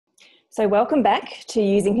So welcome back to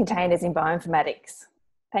Using Containers in Bioinformatics.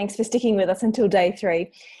 Thanks for sticking with us until day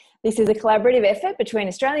 3. This is a collaborative effort between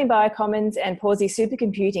Australian BioCommons and Pawsey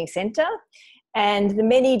Supercomputing Centre and the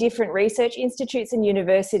many different research institutes and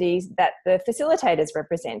universities that the facilitators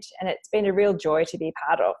represent, and it's been a real joy to be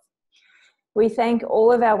part of. We thank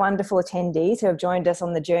all of our wonderful attendees who have joined us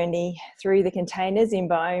on the journey through the Containers in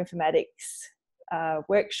Bioinformatics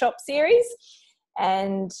workshop series.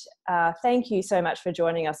 And thank you so much for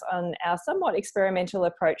joining us on our somewhat experimental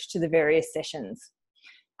approach to the various sessions.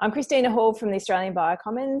 I'm Christina Hall from the Australian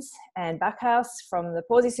BioCommons, and Backhouse from the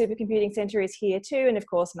Pawsey Supercomputing Centre is here too, and of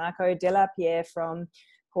course Marco Della Pierre from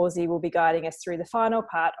Pawsey will be guiding us through the final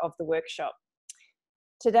part of the workshop.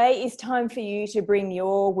 Today is time for you to bring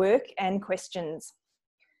your work and questions.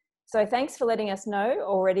 So thanks for letting us know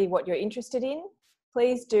already what you're interested in.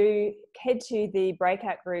 Please do head to the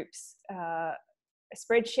breakout groups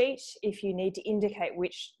spreadsheet if you need to indicate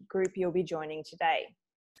which group you'll be joining today.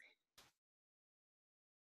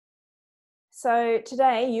 So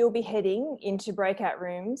today you'll be heading into breakout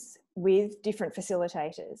rooms with different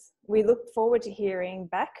facilitators. We look forward to hearing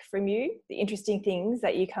back from you, the interesting things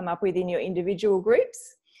that you come up with in your individual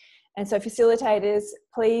groups. And so facilitators,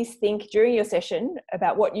 please think during your session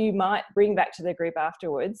about what you might bring back to the group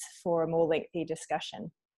afterwards for a more lengthy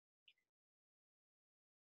discussion.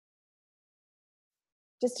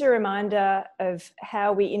 Just a reminder of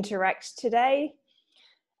how we interact today.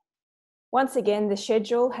 Once again, the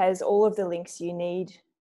schedule has all of the links you need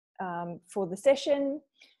for the session.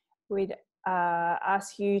 We'd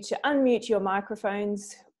ask you to unmute your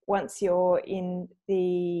microphones once you're in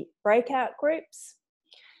the breakout groups.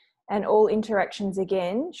 And all interactions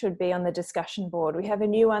again should be on the discussion board. We have a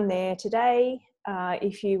new one there today.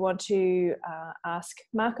 If you want to ask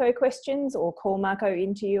Marco questions or call Marco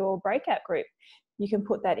into your breakout group, you can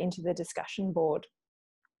put that into the discussion board.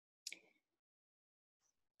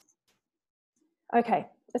 Okay,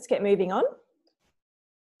 let's get moving on.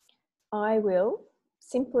 I will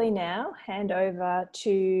simply now hand over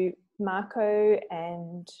to Marco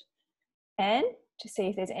and Anne to see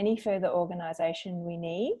if there's any further organisation we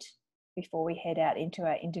need before we head out into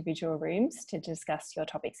our individual rooms to discuss your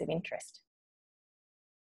topics of interest.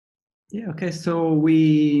 Yeah, okay, so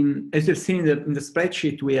we, as you've seen in the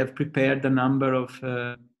spreadsheet, we have prepared a number of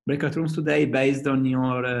breakout rooms today based on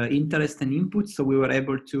your interest and input. So we were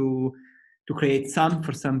able to create some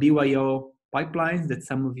for some BYO pipelines that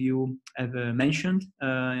some of you have mentioned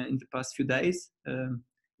in the past few days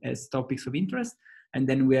as topics of interest. And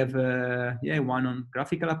then we have one on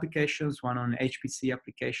graphical applications, one on HPC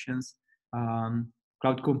applications,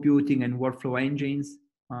 cloud computing and workflow engines.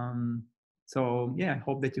 So yeah, I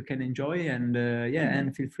hope that you can enjoy, and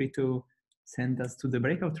and feel free to send us to the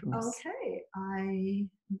breakout rooms. Okay, I am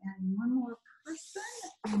adding one more person,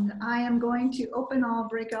 and I am going to open all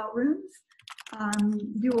breakout rooms.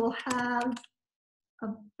 You will have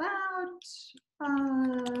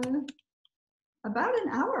about an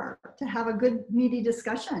hour to have a good meaty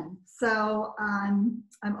discussion. So I'm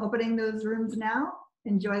opening those rooms now.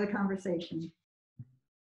 Enjoy the conversation.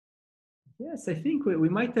 Yes, I think we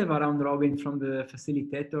might have a round robin from the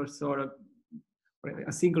facilitators or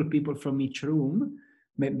a single people from each room,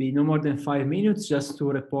 maybe no more than 5 minutes, just to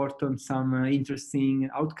report on some interesting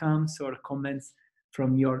outcomes or comments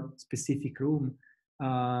from your specific room.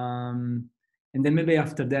 And then maybe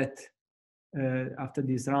after that, after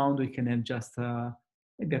this round, we can have just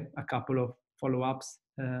maybe a couple of follow-ups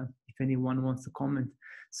if anyone wants to comment.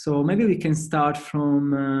 So maybe we can start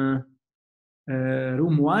from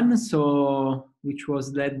room 1, so which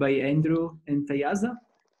was led by Andrew and Tayaza.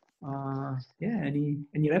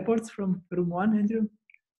 Any reports from room 1, Andrew?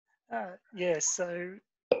 Yeah, so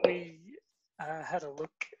we had a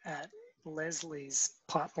look at Leslie's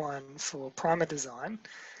pipeline for primer design,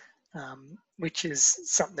 which is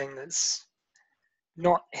something that's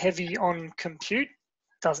not heavy on compute,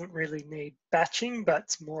 doesn't really need batching, but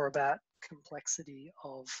it's more about complexity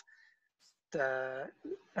of the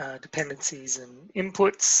dependencies and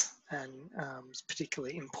inputs, and it's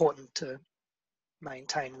particularly important to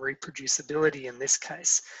maintain reproducibility in this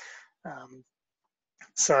case.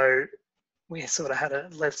 So we sort of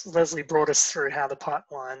had Leslie brought us through how the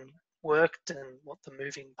pipeline worked and what the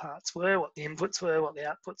moving parts were, what the inputs were, what the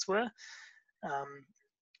outputs were.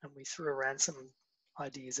 And we threw around some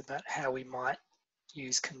ideas about how we might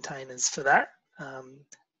use containers for that.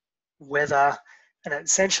 And it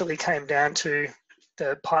essentially came down to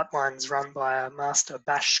the pipelines run by a master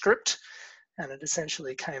bash script. And it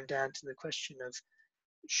essentially came down to the question of,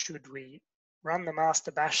 should we run the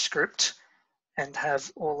master bash script and have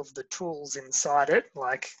all of the tools inside it,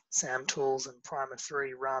 like SAM tools and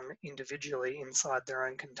Primer3, run individually inside their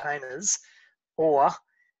own containers? Or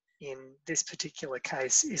in this particular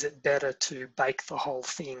case, is it better to bake the whole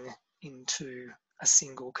thing into a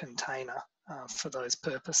single container for those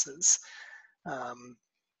purposes?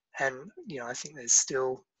 And, you know, I think there's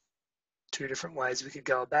still two different ways we could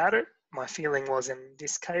go about it. My feeling was in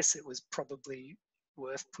this case, it was probably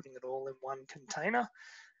worth putting it all in one container,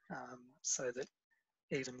 so that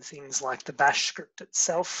even things like the bash script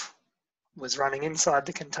itself was running inside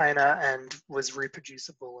the container and was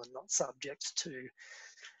reproducible and not subject to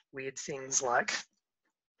weird things like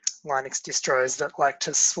Linux distros that like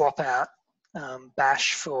to swap out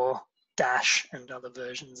bash for dash and other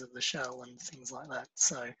versions of the shell and things like that.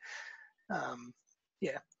 So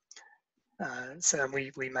yeah, so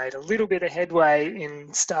we made a little bit of headway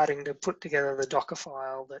in starting to put together the Docker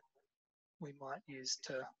file that we might use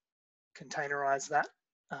to containerize that.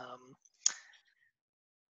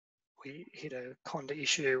 We hit a conda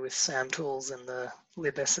issue with SAM tools and the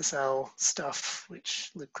libSSL stuff,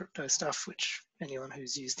 libcrypto stuff, which anyone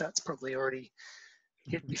who's used that's probably already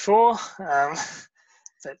hit before.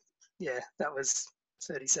 But yeah, that was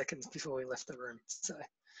 30 seconds before we left the room. So.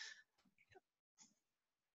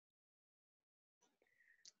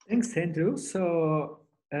 Thanks, Andrew. So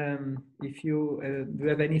if you do you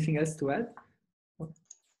have anything else to add?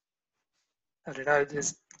 I don't know,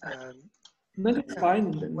 there's... no, that's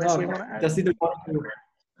fine. Leslie, no, just didn't want to...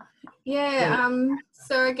 Yeah,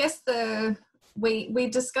 so I guess we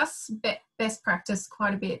discuss best practice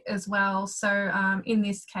quite a bit as well. So in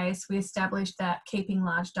this case, we established that keeping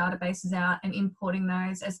large databases out and importing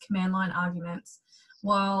those as command line arguments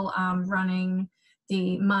while running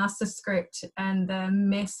the master script and the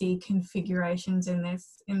messy configurations in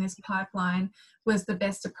this pipeline was the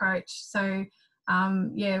best approach. So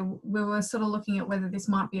yeah, we were sort of looking at whether this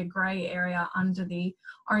might be a grey area under the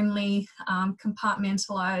only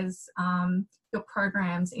compartmentalize your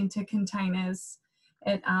programs into containers.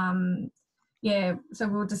 Yeah, so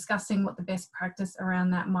we were discussing what the best practice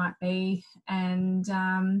around that might be, and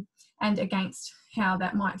against how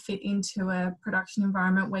that might fit into a production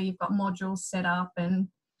environment where you've got modules set up, and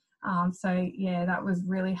so yeah, that was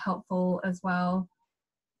really helpful as well.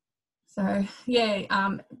 So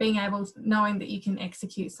yeah, being able to, knowing that you can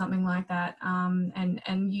execute something like that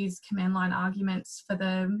and use command line arguments for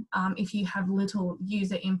the if you have little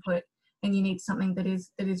user input and you need something that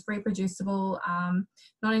is reproducible,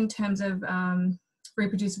 not in terms of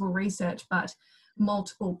reproducible research, but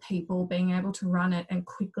multiple people being able to run it and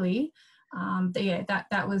quickly. Yeah,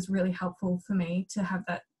 that was really helpful for me to have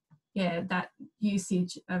that, yeah, that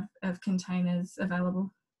usage of containers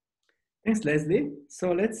available. Thanks, Leslie.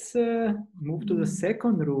 So let's move to the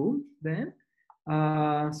second room then.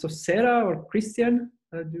 So Sarah or Christian,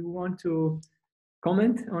 do you want to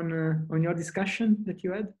comment on your discussion that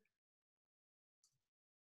you had?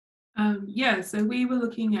 Yeah, so we were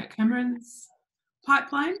looking at Cameron's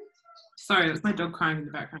pipeline. Sorry, that's my dog crying in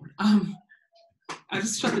the background. I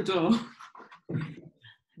just shut the door.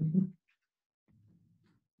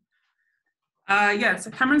 Yeah,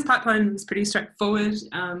 so Cameron's pipeline was pretty straightforward,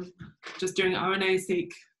 just doing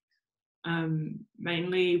RNA-seq,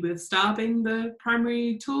 mainly with star being the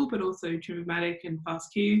primary tool, but also Trimmomatic and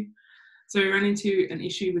FastQ. So we ran into an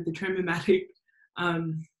issue with the Trimmomatic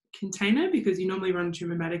container because you normally run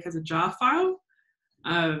Trimmomatic as a jar file.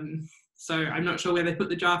 So I'm not sure where they put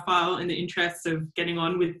the jar file in the interest of getting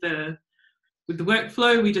on with the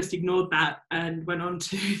workflow. We just ignored that and went on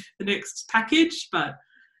to the next package, but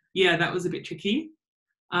yeah, that was a bit tricky.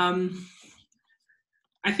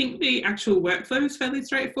 I think the actual workflow is fairly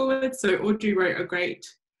straightforward. So Audrey wrote a great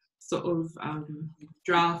sort of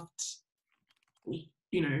draft,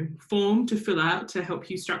 form to fill out to help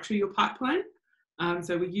you structure your pipeline.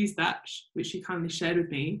 So we used that, which she kindly shared with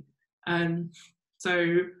me.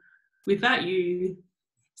 So with that, you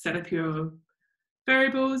set up your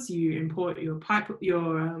variables, you import your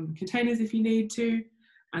containers if you need to,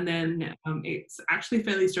 and then it's actually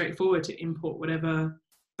fairly straightforward to import whatever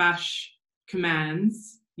bash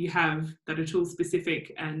commands you have that are tool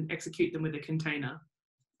specific and execute them with a container.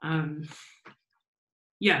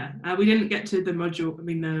 Yeah, we didn't get to the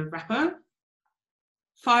the wrapper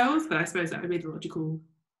files, but I suppose that would be the logical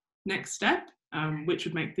next step, which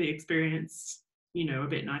would make the experience, a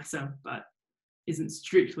bit nicer, but isn't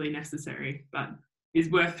strictly necessary, but is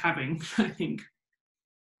worth having, I think.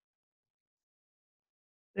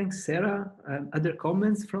 Thanks, Sarah. Other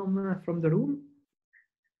comments from the room?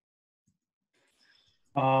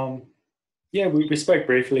 Yeah, we spoke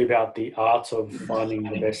briefly about the art of finding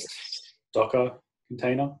the best Docker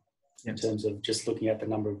container. in terms of just looking at the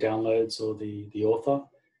number of downloads or the author,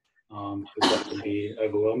 because that can be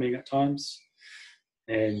overwhelming at times.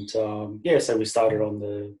 And yeah, so we started on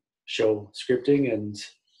the shell scripting and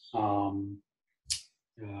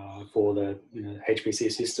for the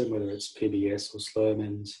HPC system, whether it's PBS or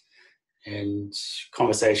Slurm, and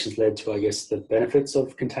conversations led to, I guess, the benefits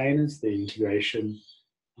of containers, the integration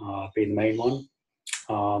being the main one.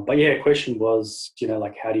 But yeah, question was,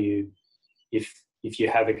 like, how do you, if you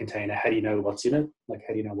have a container, how do you know what's in it? Like,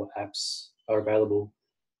 how do you know what apps are available,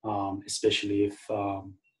 especially if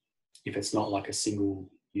it's not like a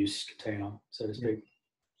single-use container, so to speak?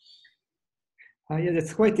 Yeah,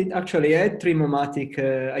 that's quite it. Actually, I had Trimomatic.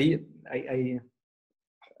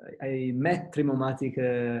 I met Trimomatic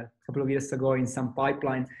a couple of years ago in some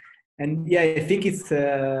pipeline, and yeah, I think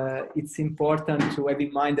it's important to have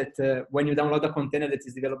in mind that when you download a container that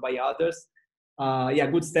is developed by others, yeah,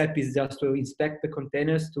 a good step is just to inspect the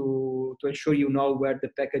containers to ensure you know where the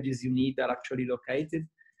packages you need are actually located.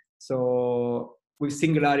 So with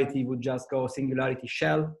Singularity, you would just go Singularity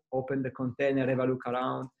shell, open the container, have a look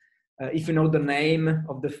around. If you know the name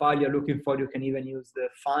of the file you're looking for, you can even use the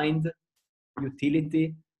find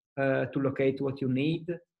utility to locate what you need.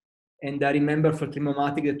 And I remember for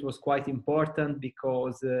Trimomatic that was quite important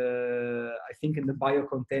because I think in the BYO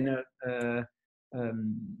container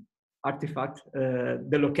artifact,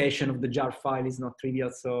 the location of the jar file is not trivial.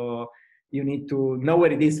 So you need to know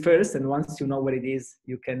where it is first. And once you know where it is,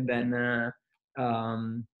 you can then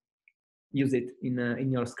use it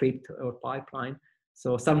in your script or pipeline.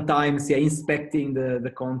 So sometimes, yeah, inspecting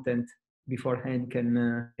the content beforehand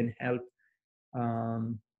can help.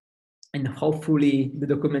 And hopefully the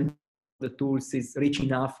document, the tools is rich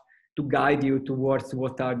enough to guide you towards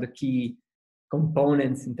what are the key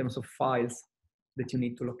components in terms of files that you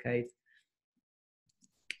need to locate.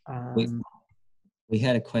 We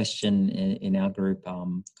had a question in our group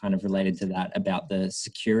kind of related to that about the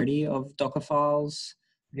security of Docker files.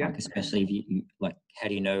 Yeah. Like especially if you like, how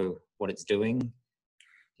do you know what it's doing?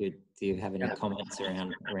 Do you have any comments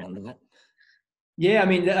around that? Yeah, I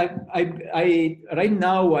mean, I right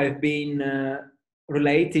now I've been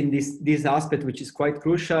relating this aspect, which is quite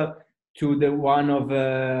crucial, to the one of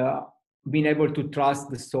being able to trust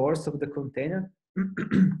the source of the container.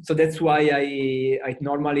 So that's why I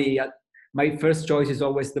normally, my first choice is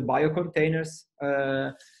always the biocontainers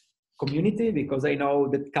community, because I know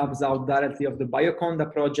that comes out directly of the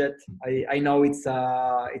BioConda project. I know it's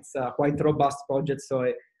a quite robust project,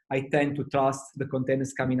 so I tend to trust the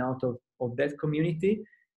containers coming out of that community.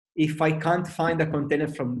 If I can't find a container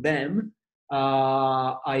from them,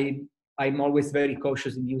 I'm always very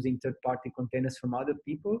cautious in using third-party containers from other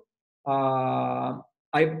people.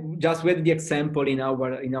 I just read the example in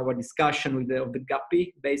our discussion with the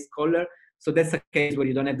Guppy-based caller. So that's a case where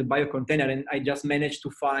you don't have the biocontainer, and I just managed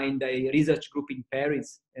to find a research group in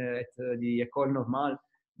Paris at the École Normale.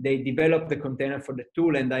 They developed the container for the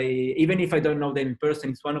tool, and even if I don't know them in person,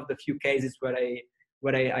 it's one of the few cases where I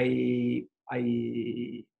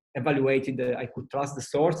evaluated I could trust the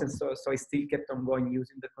source, and so I still kept on going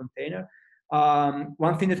using the container.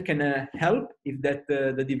 One thing that can help is that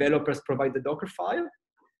the developers provide the Docker file,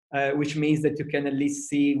 which means that you can at least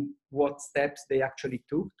see what steps they actually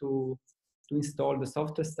took to install the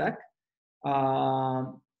software stack.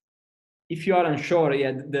 If you are unsure,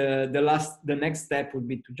 yeah, the next step would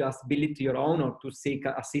be to just build it to your own, or to seek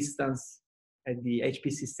assistance at the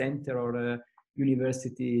HPC center or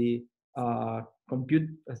university compute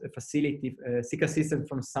facility. Seek assistance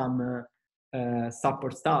from some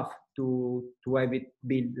support staff to have it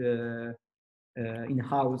built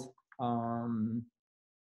in-house.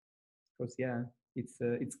 Because yeah,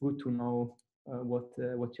 it's good to know what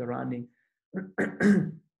you're running.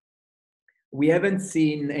 We haven't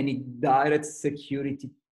seen any direct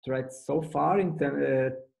security threats so far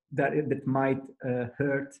that might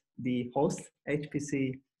hurt the host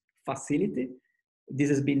HPC facility. This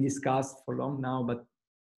has been discussed for long now, but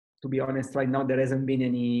to be honest, right now there hasn't been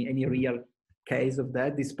any real case of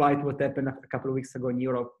that, despite what happened a couple of weeks ago in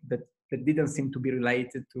Europe that didn't seem to be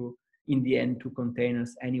related to, in the end, to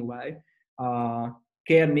containers anyway.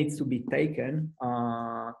 Care needs to be taken.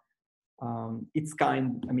 It's I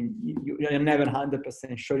mean, you're never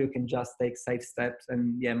 100% sure. You can just take safe steps.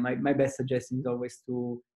 And yeah, my best suggestion is always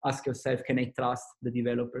to ask yourself, can I trust the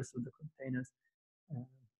developers of the containers?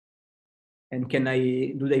 And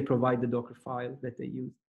do they provide the Docker file that they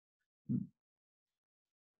use?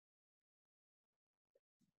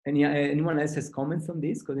 Anyone else has comments on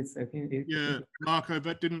this? Because yeah, Marco,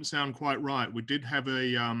 that didn't sound quite right. We did have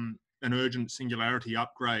an urgent Singularity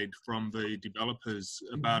upgrade from the developers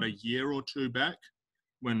about a year or two back.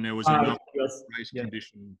 when there was another yes, race yeah.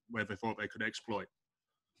 condition where they thought they could exploit.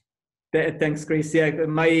 Thanks, Chris. Yeah,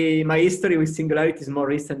 my history with Singularity is more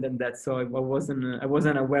recent than that, so I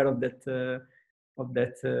wasn't aware of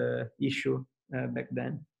that issue back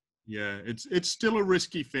then. Yeah, it's still a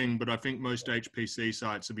risky thing, but I think most HPC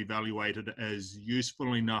sites have evaluated as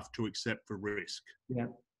useful enough to accept the risk. Yeah.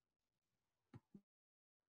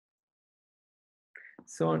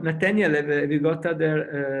 So Nathaniel, have you got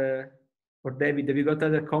other, or David, have you got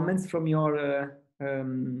other comments from your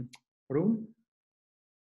room?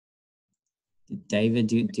 David,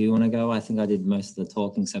 do you want to go? I think I did most of the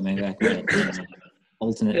talking, so maybe I can get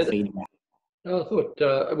alternate feedback. I thought,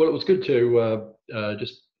 well, it was good to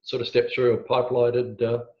just sort of step through a pipeline, and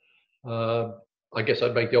I guess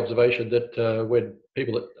I'd make the observation that when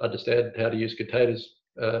people that understand how to use containers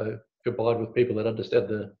combined with people that understand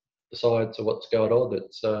the science of what's going on,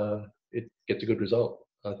 it gets a good result.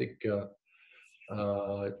 I think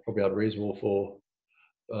it's probably unreasonable for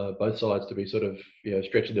both sides to be sort of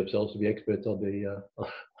stretching themselves to be experts on the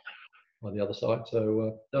other side.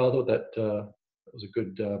 So no, I thought that was a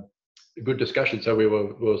good discussion. So we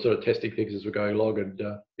were sort of testing things as we're going along, and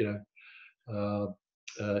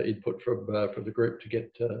input from the group to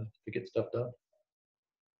get stuff done.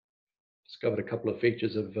 Discovered a couple of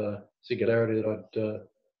features of Singularity that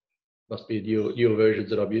must be newer versions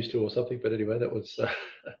that I'm used to or something. But anyway, that was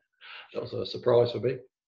that was a surprise for me.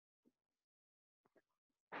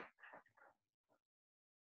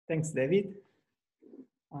 Thanks, David.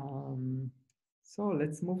 So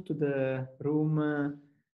let's move to the room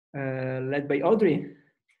led by Audrey.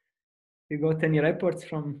 You got any reports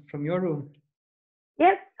from your room?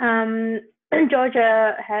 Yep.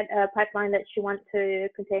 Georgia had a pipeline that she wants to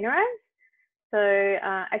containerize. So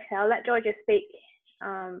actually, I'll let Georgia speak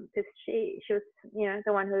because she was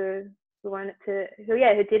the one who wanted to who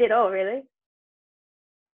did it all really.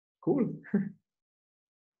 Cool.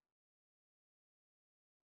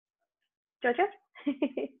 Georgia.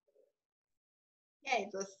 Yeah,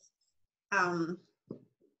 it was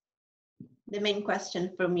the main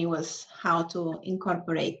question for me was how to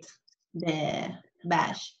incorporate the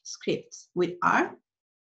bash scripts with R.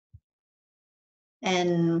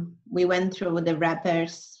 And we went through the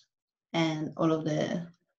wrappers and all of the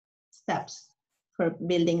steps for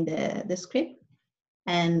building the script.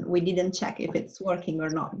 And we didn't check if it's working or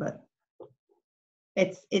not, but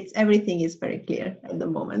it's everything is very clear at the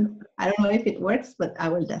moment. I don't know if it works, but I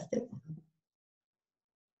will test it.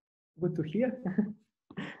 Good to hear.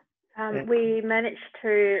 We managed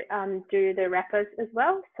to do the wrappers as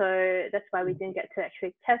well, so that's why we didn't get to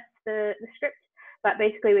actually test the script. But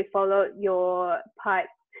basically, we followed your pipe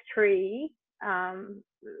tree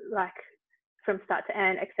like from start to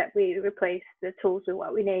end, except we replaced the tools with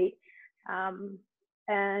what we need.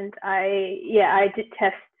 And I did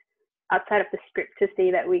test outside of the script to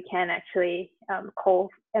see that we can actually call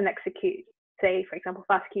and execute, say, for example,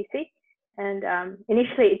 FastQC. And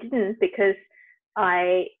initially it didn't because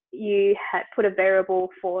you had put a variable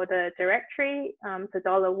for the directory, so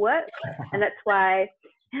 $work, and that's why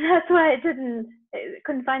it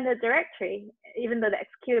couldn't find the directory, even though the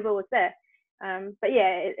executable was there. But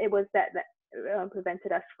yeah, it was that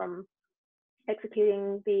prevented us from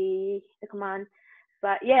executing the command.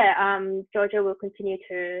 But yeah, Georgia will continue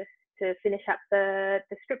to finish up the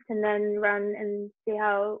script and then run and see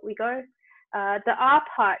how we go. The R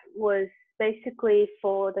part was basically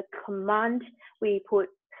for the command we put,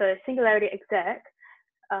 so Singularity exec,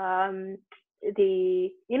 the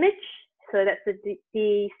image, so that's the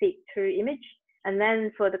dseek2 image, and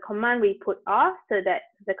then for the command we put R so that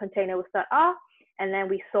the container will start R, and then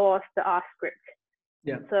we source the R script.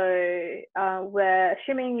 Yeah. So we're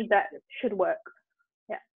assuming that should work.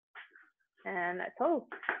 Yeah. And that's all.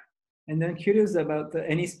 And then curious about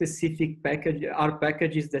any specific R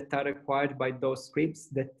packages that are required by those scripts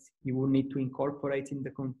that you will need to incorporate in the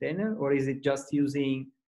container, or is it just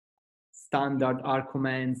using standard R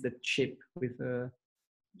commands that ship with the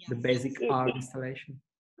basic R installation?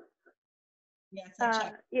 Yes,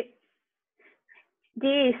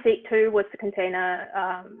 dseek2 was the container,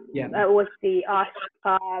 was the R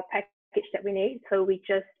package that we need. So we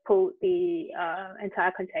just pulled the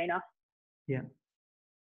entire container. Yeah.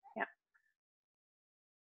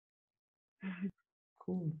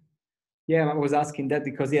 Cool. Yeah, I was asking that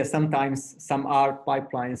because sometimes some R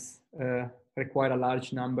pipelines require a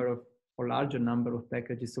larger number of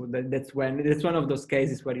packages. So that's one of those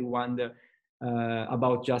cases where you wonder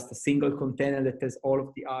about just a single container that has all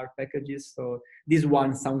of the R packages. So this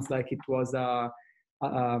one sounds like it was a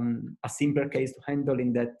simpler case to handle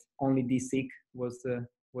in that only dseek was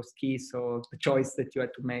key. So the choice that you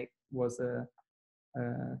had to make was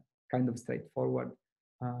kind of straightforward.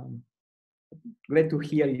 Glad to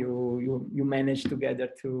hear you managed together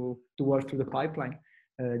to work through the pipeline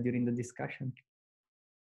during the discussion.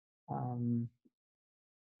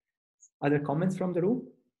 Other comments from the room?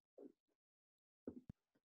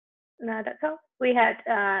 No, that's all. We had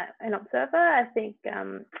an observer, I think,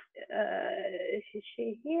 is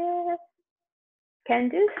she here?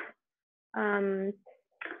 Candice.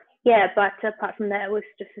 Yeah, but apart from that, it was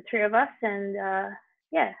just the three of us, and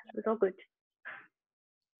yeah, it was all good.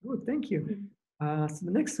 Good, thank you. So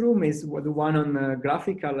the next room is the one on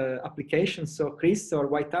graphical applications. So Chris or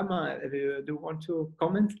Waitama, do you want to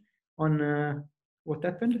comment on what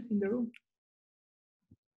happened in the room?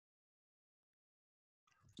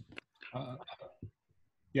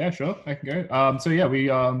 Yeah, sure, I can go. So yeah, we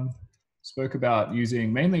spoke about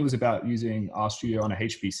using, mainly it was about using RStudio on a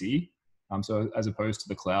HPC. So as opposed to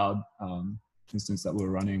the cloud instance that we're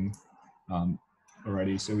running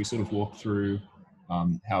already. So we sort of walked through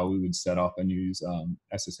how we would set up and use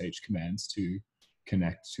SSH commands to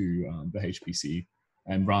connect to the HPC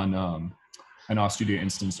and run an RStudio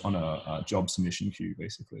instance on a job submission queue,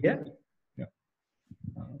 basically. Yeah. Yeah.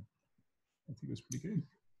 I think it was pretty good.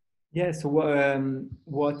 Yeah. So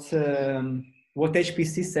what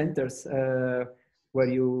HPC centers were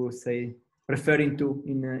you referring to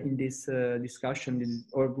in this discussion,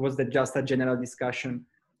 or was that just a general discussion?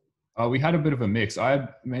 We had a bit of a mix. I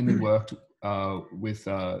had mainly worked with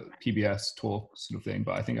PBS talk sort of thing,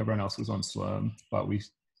 but I think everyone else was on Slurm, but we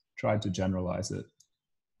tried to generalize it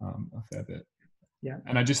a fair bit. Yeah.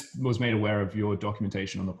 And I just was made aware of your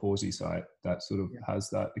documentation on the Pawsey site that sort of has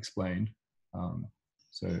that explained.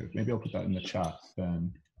 So maybe I'll put that in the chat,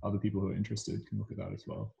 then other people who are interested can look at that as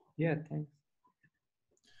well. Yeah, thanks.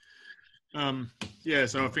 Yeah,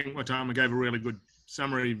 so I think Waitama gave a really good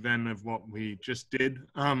summary then of what we just did.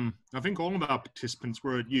 I think all of our participants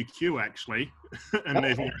were at UQ actually, and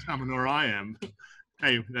neither Waitama nor I am.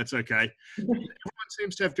 Hey, that's okay. Everyone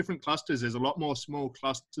seems to have different clusters. There's a lot more small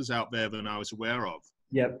clusters out there than I was aware of.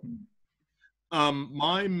 Yep.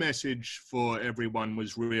 My message for everyone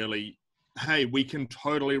was really, hey, we can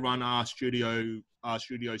totally run RStudio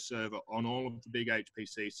server on all of the big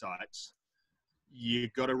HPC sites.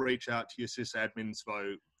 You've got to reach out to your sysadmins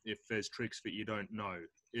though if there's tricks that you don't know.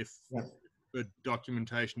 If the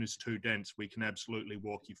documentation is too dense, we can absolutely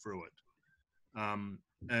walk you through it.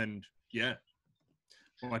 And yeah,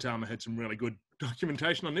 Waitama had some really good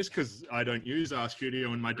documentation on this because I don't use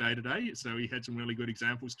RStudio in my day-to-day, so he had some really good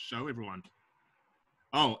examples to show everyone.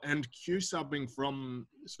 Oh, and queue subbing from,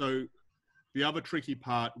 so the other tricky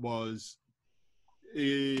part was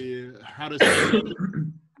how does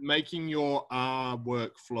making your R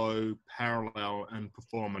workflow parallel and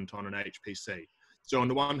performant on an HPC. So on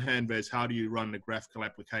the one hand, there's how do you run the graphical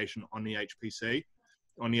application on the HPC?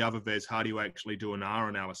 On the other, there's how do you actually do an R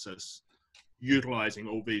analysis utilizing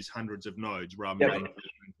all these hundreds of nodes rather than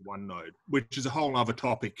one node, which is a whole other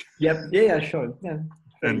topic. Yep. Yeah, sure. Yeah.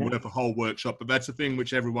 And worth a whole workshop, but that's a thing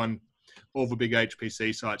which everyone, all the big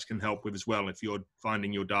HPC sites can help with as well if you're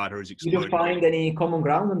finding your data is exploding. Did you find any common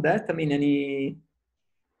ground on that? I mean, any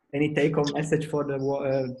take-home message for the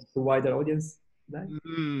wider audience?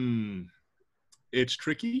 It's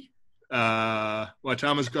tricky.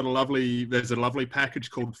 Waitama's got there's a lovely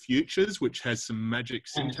package called Futures, which has some magic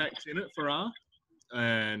syntax in it for R.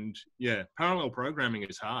 And yeah, parallel programming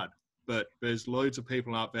is hard, but there's loads of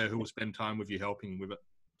people out there who will spend time with you helping with it.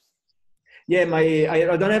 Yeah,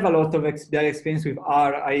 I don't have a lot of experience with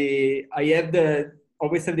R. I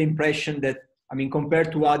always have the impression that, I mean,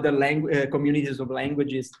 compared to other communities of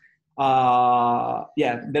languages,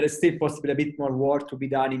 yeah, there is still possibly a bit more work to be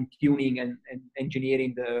done in tuning and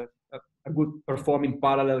engineering a good performing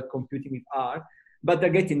parallel computing with R. But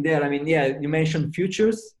they're getting there. I mean, yeah, you mentioned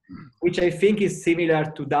Futures, which I think is similar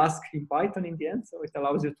to Dask in Python in the end. So it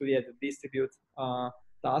allows you to distribute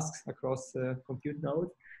tasks across compute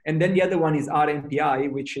nodes. And then the other one is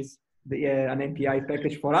RMPI, which is an MPI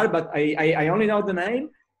package for R, but I only know the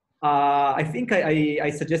name. I think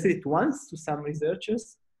I suggested it once to some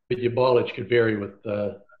researchers. But your mileage could vary with...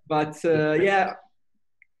 yeah.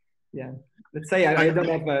 Let's say I don't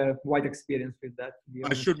have a wide experience with that.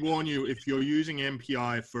 I should warn you, if you're using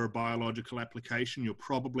MPI for a biological application, you're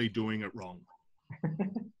probably doing it wrong.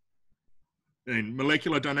 In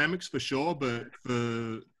molecular dynamics for sure, but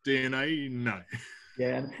for DNA, no.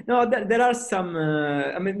 Yeah, no, there are some,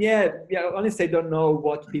 I mean, yeah, honestly, I don't know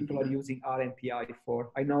what people are using RMPI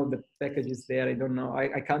for. I know the package is there. I don't know.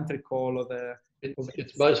 I can't recall of the...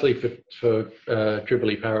 It's mostly for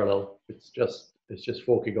triply parallel. It's just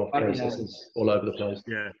forking off processes all over the place.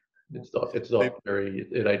 Yeah. It's not very,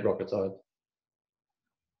 it ain't rocket science.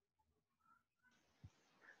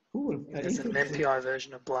 There's an MPI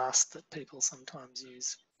version of BLAST that people sometimes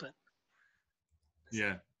use, but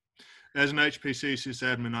yeah. As an HPC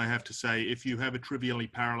sysadmin, I have to say, if you have a trivially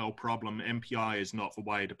parallel problem, MPI is not the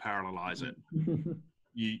way to parallelize it.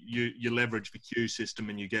 You leverage the queue system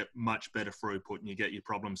and you get much better throughput and you get your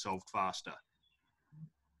problem solved faster.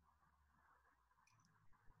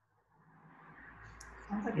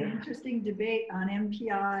 Sounds like an interesting debate on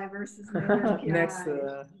MPI versus no MPI. Next,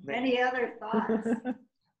 Any other thoughts?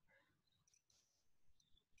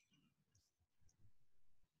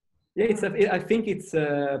 Yeah, I think it's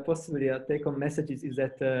possibly a take-home message is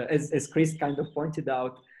that, as Chris kind of pointed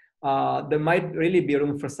out, there might really be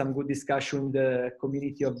room for some good discussion in the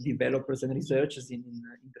community of developers and researchers in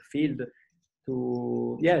the field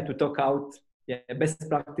to talk out best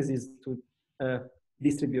practices to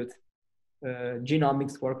distribute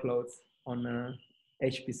genomics workloads on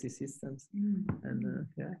HPC systems. And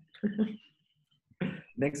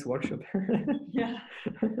next workshop. Yeah.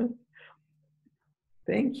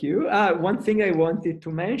 Thank you. One thing I wanted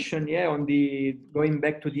to mention, on the going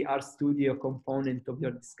back to the RStudio component of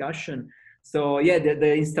your discussion. So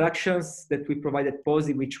the instructions that we provided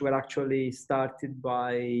Pawsey, which were actually started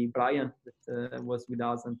by Brian, that was with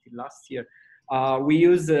us until last year. We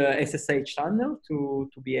use SSH tunnel to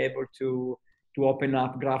be able to open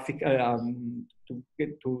up graphic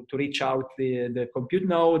to reach out the compute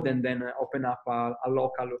node and then open up a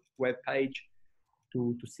local web page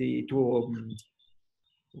to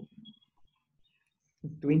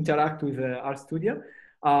interact with RStudio.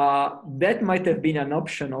 That might have been an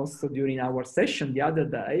option also during our session the other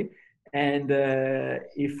day. And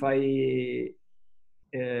if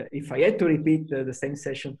I had to repeat the same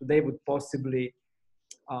session today, would possibly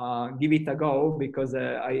give it a go, because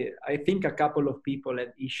I think a couple of people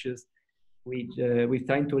had issues with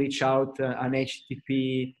trying to reach out an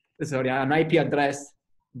IP address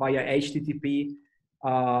via HTTP.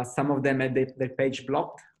 Some of them had their page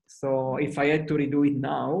blocked. So if I had to redo it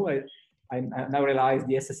now, I now realize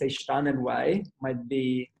the SSH tunnel way might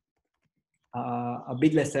be a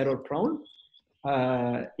bit less error prone,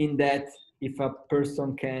 in that if a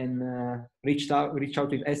person can reach out with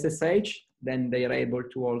SSH, then they are able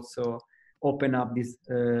to also open up these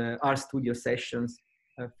RStudio sessions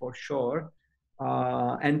for sure.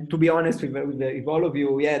 And to be honest with all of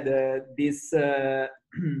you, this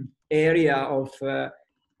area of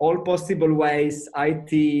all possible ways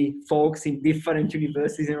IT folks in different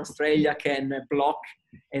universities in Australia can block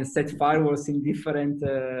and set firewalls in different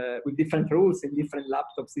with different rules in different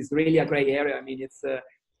laptops is really a gray area. I mean, it's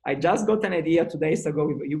I just got an idea 2 days ago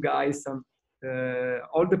with you guys on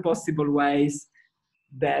all the possible ways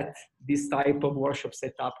that this type of workshop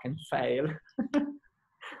setup can fail,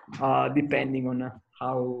 depending on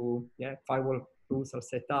how firewall rules are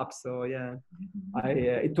set up. So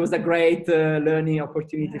it was a great learning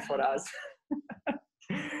opportunity for us.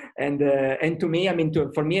 And to me, I mean,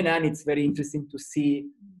 for me and Anne, it's very interesting to see.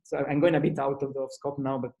 So I'm going a bit out of the scope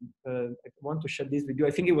now, but I want to share this with you.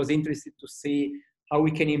 I think it was interesting to see how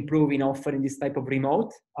we can improve in offering this type of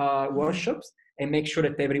remote workshops and make sure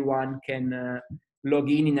that everyone can log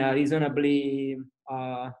in a reasonably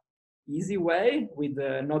easy way with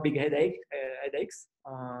no big headaches.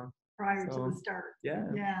 Prior to the start.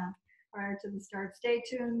 Prior to the start. Stay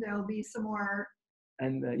tuned. There'll be some more.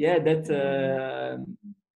 And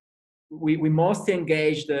we mostly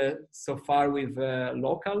engaged so far with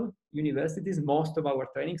local universities, most of our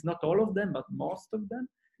trainings, not all of them, but most of them.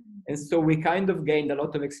 And so we kind of gained a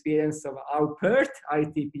lot of experience of how Perth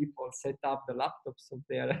IT people set up the laptops of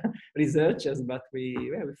their researchers, but we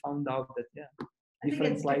found out that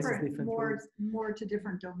different places, different more to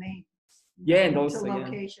different domains. And also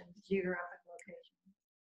locations, geographic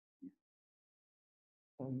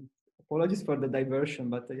locations. Apologies for the diversion,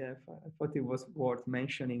 but I thought it was worth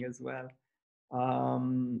mentioning as well.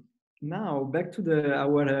 Now back to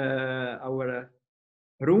our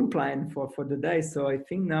room plan for the day. So I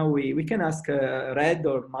think now we can ask Red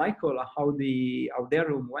or Michael how their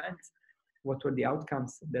room went. What were the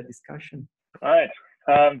outcomes of their discussion? All right.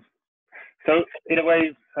 So in a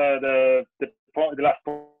way, the last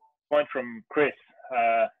point from Chris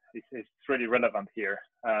is really relevant here.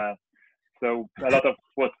 So a lot of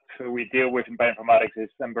what we deal with in bioinformatics is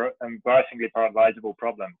embarrassingly parallelizable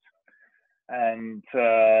problems. And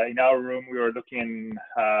in our room, we were looking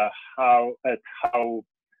how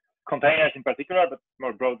containers in particular, but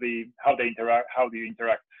more broadly, how do you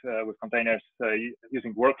interact with containers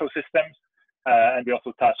using workflow systems. And we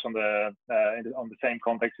also touched on the same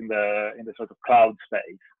context in the sort of cloud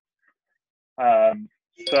space.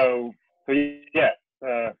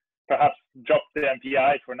 perhaps drop the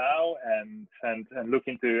MPI for now and look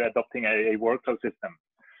into adopting a workflow system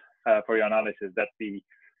for your analysis. That's the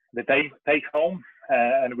take home.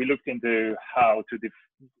 And we looked into how to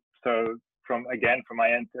so from my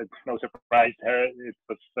end, no surprise here, it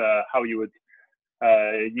was how you would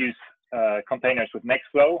use containers with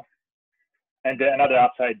Nextflow. And another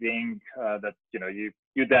upside being that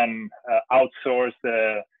you then outsource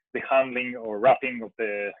the handling or wrapping of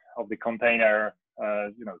the container,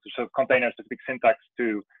 so container specific syntax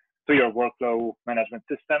to your workflow management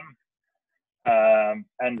system,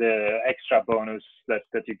 and the extra bonus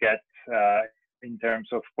that you get in terms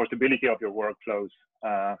of portability of your workflows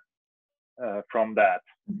from that.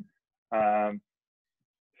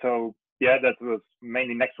 So yeah, that was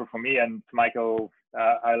mainly Nextflow for me. And Michael,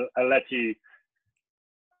 I'll let you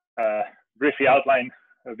briefly outline,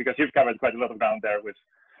 because you've covered quite a lot of ground there with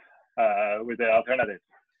the alternatives.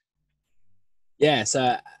 Yeah,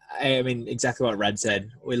 so I mean, exactly what Rad said.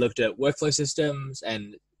 We looked at workflow systems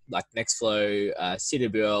and like Nextflow,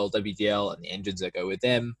 CWL, WDL, and the engines that go with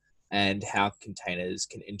them, and how containers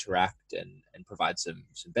can interact and provide some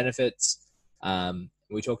benefits.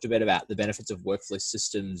 We talked a bit about the benefits of workflow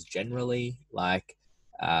systems generally, like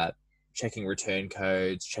checking return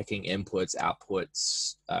codes, checking inputs,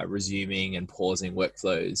 outputs, resuming and pausing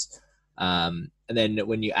workflows. And then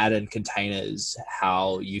when you add in containers,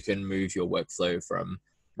 how you can move your workflow from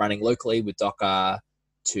running locally with Docker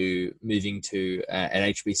to moving to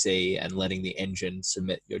an HPC and letting the engine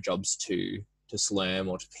submit your jobs to Slurm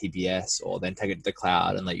or to PBS, or then take it to the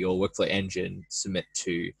cloud and let your workflow engine submit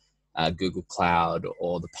to Google Cloud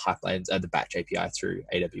or the pipelines, the batch API through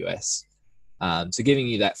AWS. So giving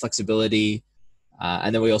you that flexibility.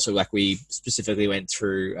 And then we also, we specifically went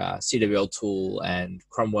through CWL tool and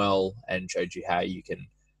Cromwell and showed you how you can,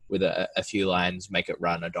 with a few lines, make it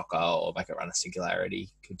run a Docker or make it run a Singularity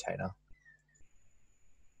container.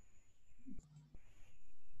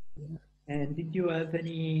 And did you have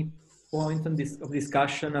any point on this of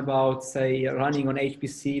discussion about, say, running on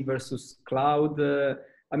HPC versus cloud?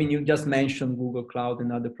 I mean, you just mentioned Google Cloud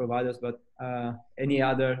and other providers, but any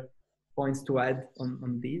other points to add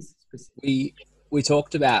on these? We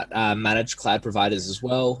talked about managed cloud providers as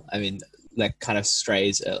well. I mean, that kind of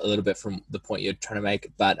strays a little bit from the point you're trying to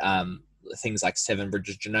make, but things like Seven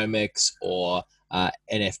Bridges Genomics or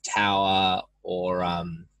NF Tower or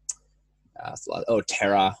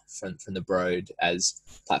Terra from the Broad as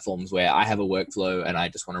platforms where I have a workflow and I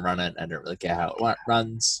just want to run it and I don't really care how it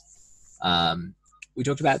runs. We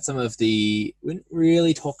talked about we didn't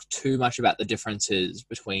really talk too much about the differences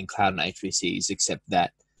between cloud and HPCs, except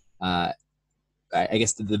that I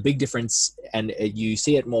guess the big difference, and you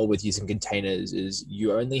see it more with using containers, is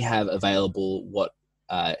you only have available what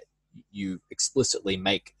you explicitly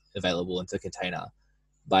make available into the container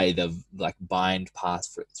by the bind path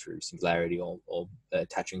through Singularity or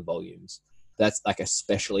attaching volumes. That's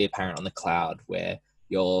especially apparent on the cloud, where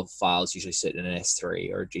your files usually sit in an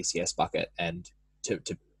S3 or a GCS bucket, and to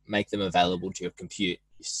make them available to your compute,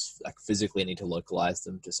 you physically need to localize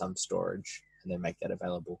them to some storage and then make that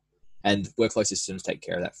available. And workflow systems take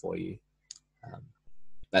care of that for you.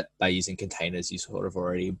 But by using containers, you sort of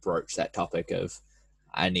already broach that topic of,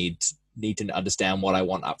 I need to understand what I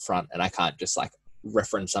want up front, and I can't just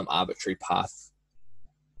reference some arbitrary path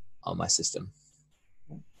on my system.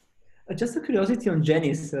 Just a curiosity on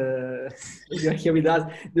Janice, you're here with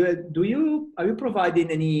us. Are you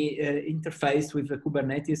providing any interface with the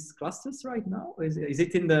Kubernetes clusters right now? Is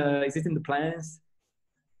it in the plans?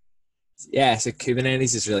 Yeah, so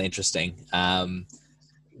Kubernetes is really interesting. For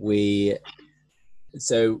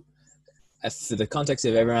the context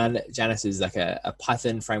of everyone, Janice is a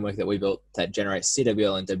Python framework that we built that generates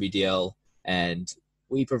CWL and WDL, and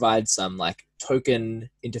we provide some token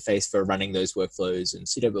interface for running those workflows in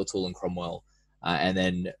CWL tool and Cromwell. And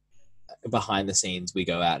then behind the scenes, we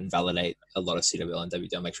go out and validate a lot of CWL and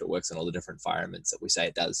WDL, make sure it works in all the different environments that we say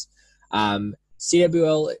it does.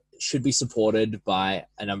 CWL should be supported by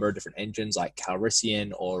a number of different engines like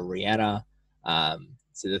Calrissian or Rihanna.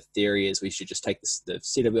 So the theory is we should just take the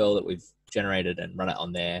CWL that we've generated and run it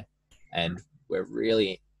on there. And we're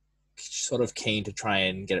really sort of keen to try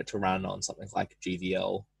and get it to run on something like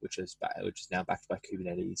GVL, which is now backed by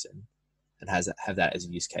Kubernetes and have that as a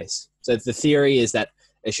use case. So the theory is that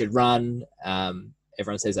it should run.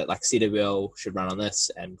 Everyone says that CWL should run on this,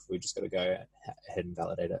 and we just got to go ahead and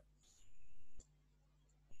validate it.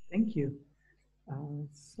 Thank you.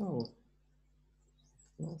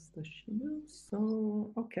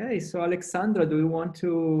 Okay. So Alexandra, do you want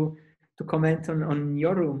to comment on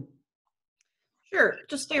your room? Sure.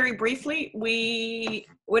 Just very briefly, we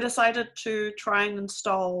decided to try and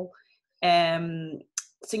install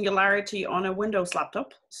Singularity on a Windows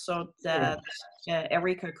laptop so that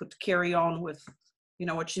Erika could carry on with, you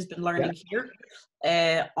know, what she's been learning here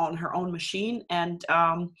on her own machine. And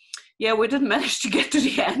yeah, we didn't manage to get to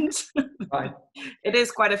the end. Right. It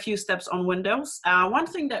is quite a few steps on Windows. One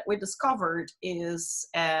thing that we discovered is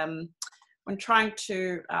when trying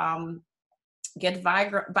to get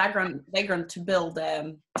Vagrant to build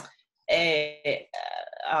a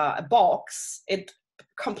box, it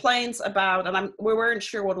complains about, and we weren't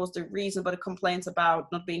sure what was the reason, but it complains about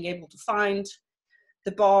not being able to find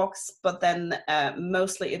the box, but then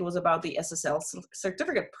mostly it was about the SSL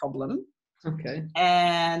certificate problem. Okay.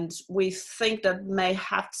 And we think that may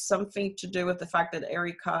have something to do with the fact that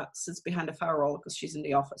Erika sits behind a firewall because she's in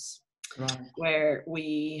the office. Right. Where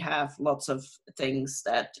we have lots of things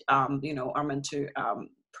that you know, are meant to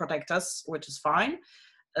protect us, which is fine.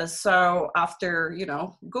 So after, you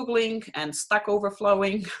know, Googling and Stack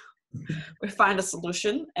Overflowing, we found a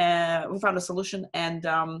solution. And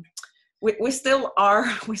we still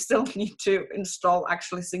need to install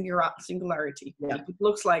actually Singularity. Yeah. It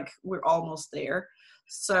looks like we're almost there.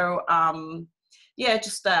 So yeah,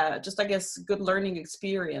 just I guess good learning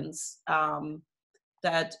experience.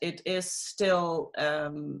 That it is still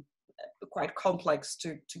quite complex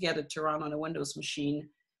to get it to run on a Windows machine.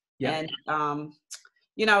 Yeah. And,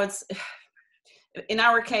 you know, it's, in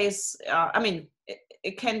our case, I mean,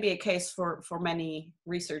 it can be a case for many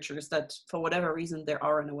researchers that for whatever reason they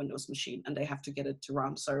are on a Windows machine and they have to get it to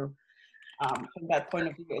run. So from that point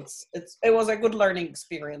of view, it was a good learning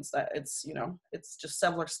experience that it's, you know, it's just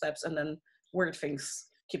several steps and then weird things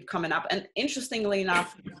keep coming up. And interestingly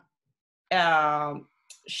enough,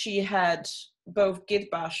 she had both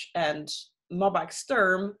Git bash and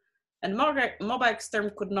mobxterm, and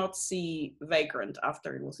mobxterm could not see Vagrant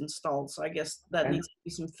after it was installed. So I guess that needs to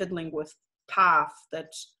be some fiddling with path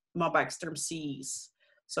that mobxterm sees.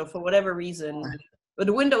 So for whatever reason, but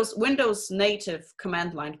the Windows native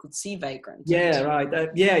command line could see Vagrant. Yeah, right.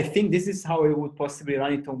 Yeah, I think this is how I would possibly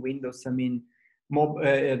run it on Windows. I mean,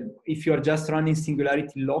 if you are just running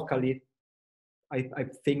Singularity locally, I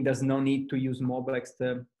think there's no need to use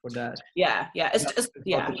mobxterm for that. Yeah. It's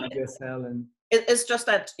just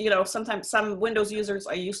that, you know, sometimes some Windows users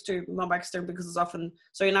are used to mobxterm because it's often,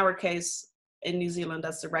 so in our case, in New Zealand,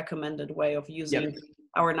 that's the recommended way of using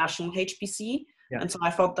our national HPC. Yeah. And so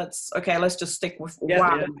I thought that's, okay, let's just stick with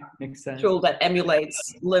one tool that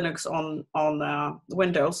emulates Linux on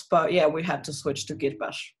Windows. But yeah, we had to switch to Git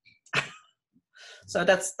bash. So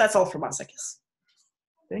that's all from us, I guess.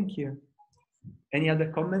 Thank you. Any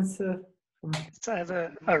other comments? So I have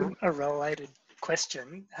a related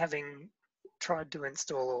question. Having tried to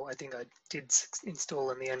install, or I think I did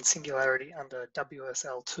install in the end, Singularity under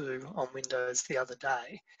WSL2 on Windows the other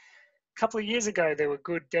day. A couple of years ago, there were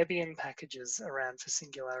good Debian packages around for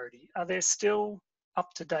Singularity. Are there still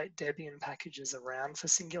up-to-date Debian packages around for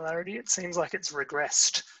Singularity? It seems like it's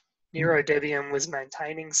regressed. NeuroDebian was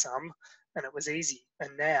maintaining some, and it was easy.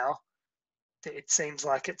 And now it seems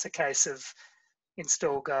like it's a case of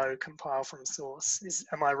install, go, compile from source.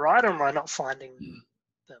 Am I right, or am I not finding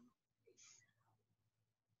them?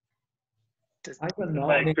 I don't know.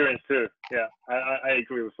 My experience too. Yeah, I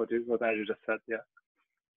agree with what Andrew just said. Yeah.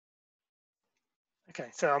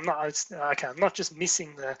 Okay, so I'm not just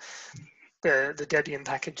missing the Debian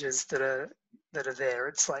packages that are there.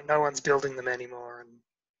 It's like no one's building them anymore. And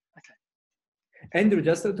okay. Andrew,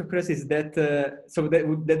 just out of curiosity, is that so that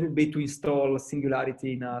would be to install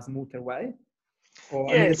Singularity in a smoother way?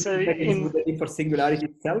 Or, yeah, I mean, so would that be for Singularity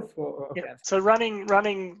itself? Or, okay. Yeah, so running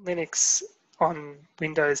Linux on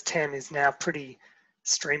Windows 10 is now pretty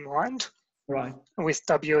streamlined. Right. With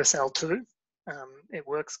WSL2, it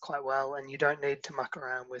works quite well, and you don't need to muck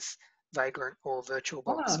around with Vagrant or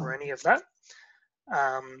VirtualBox or any of that.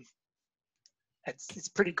 It's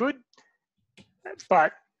pretty good,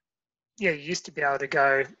 but yeah, you used to be able to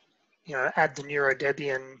go, you know, add the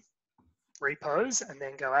NeuroDebian repos and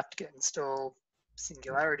then go apt-get install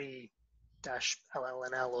Singularity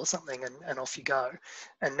 -LLNL or something, and off you go.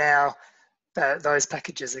 And now those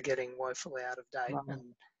packages are getting woefully out of date. Wow.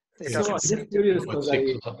 And they So don't I'm just curious because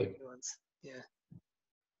yeah.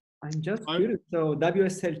 I'm just curious. So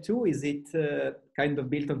WSL2, is it kind of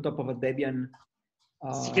built on top of a Debian?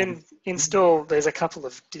 So you can install. There's a couple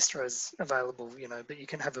of distros available, you know, but you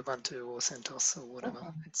can have Ubuntu or CentOS or whatever.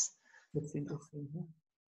 Okay. That's interesting.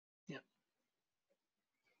 Yeah.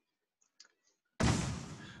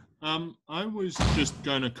 I was just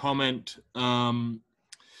going to comment.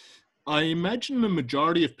 I imagine the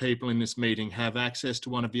majority of people in this meeting have access to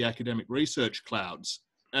one of the academic research clouds.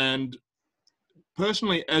 And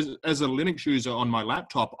personally, as a Linux user on my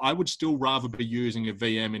laptop, I would still rather be using a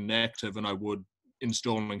VM in Nectar than I would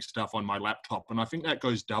installing stuff on my laptop. And I think that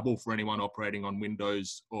goes double for anyone operating on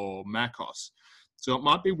Windows or macOS. So it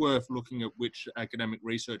might be worth looking at which academic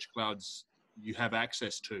research clouds you have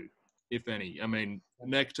access to, if any. I mean,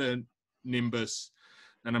 Nectar, Nimbus,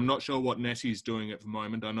 and I'm not sure what Nessie's doing at the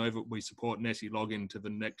moment. I know that we support Nessie login to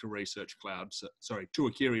the Nectar Research Cloud. So, sorry, to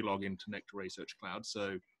Akiri login to Nectar Research Cloud.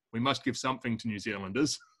 So we must give something to New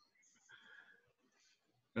Zealanders.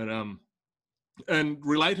 But, and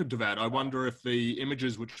related to that, I wonder if the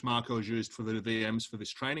images which Marco has used for the VMs for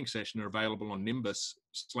this training session are available on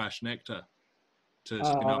Nimbus/Nectar to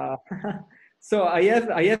spin up. So I have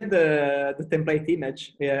the template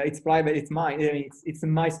image. Yeah, it's private. It's mine. It's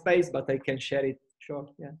in my space, but I can share it. Sure.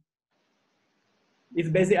 Yeah. It's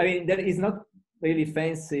basically. I mean, there is not really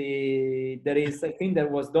fancy. There is. I think there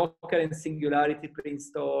was Docker and Singularity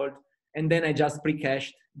pre-installed, and then I just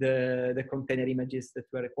pre-cached the container images that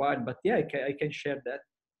were required. But yeah, I can share that.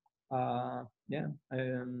 Yeah.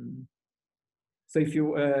 So if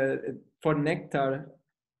you for Nectar.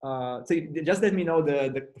 So just let me know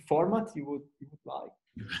the format you would like.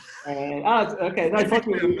 Okay. No, I thought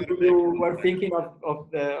you were thinking of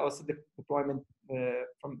also the deployment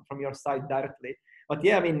from your side directly. But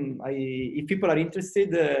yeah, I mean, if people are interested,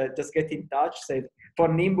 just get in touch. Say for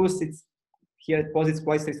Nimbus, it's here at Pawsey, it's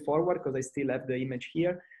quite straightforward because I still have the image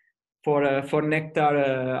here. For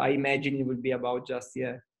Nectar, I imagine it will be about just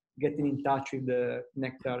getting in touch with the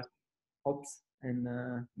Nectar ops and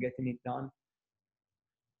getting it done.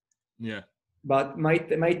 Yeah. But my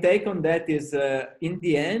take on that is, in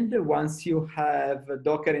the end, once you have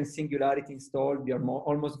Docker and Singularity installed, you're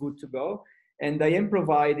almost good to go. And I am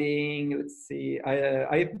providing, let's see,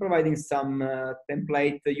 I am providing some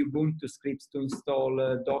template Ubuntu scripts to install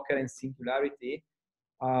Docker and Singularity.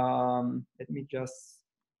 Let me just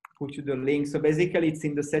put you the link. So basically, it's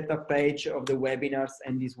in the setup page of the webinars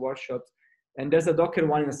and these workshops. And there's a Docker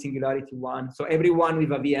one and a Singularity one. So everyone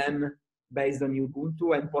with a VM based on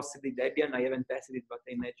Ubuntu and possibly Debian. I haven't tested it, but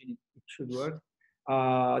I imagine it should work.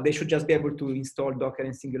 They should just be able to install Docker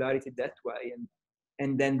and Singularity that way,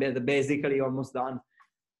 and then they're basically almost done.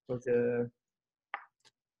 But,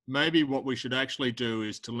 maybe what we should actually do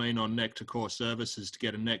is to lean on Nectar Core Services to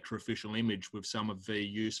get a Nectar official image with some of the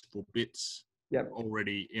useful bits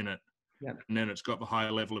already in it. Yeah. And then it's got the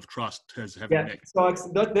higher level of trust as having Nectar. So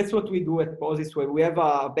that's what we do at Pawsey. We have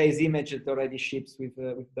a base image that already ships with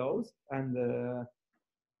those, and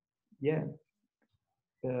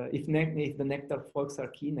if the Nectar folks are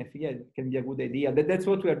keen, it can be a good idea. That's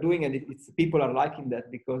what we are doing, and people are liking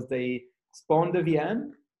that because they spawn the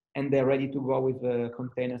VM and they're ready to go with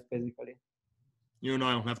containers basically. You and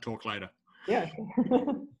I will have talk later. Yeah.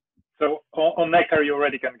 So on Nectar, you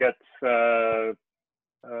already can get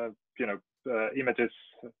images.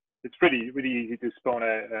 It's really easy to spawn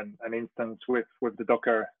an instance with the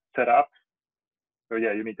Docker set up. So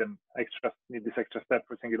yeah, you need this extra step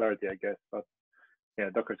for Singularity, I guess. But yeah,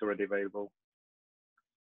 Docker's already available.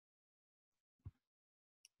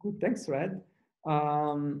 Good, thanks, Red.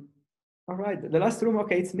 All right, the last room,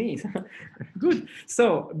 okay, it's me. Good.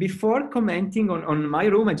 So before commenting on my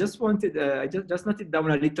room, I just wanted, I just noted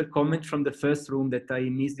down a little comment from the first room that I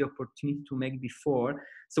missed the opportunity to make before.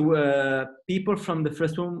 So people from the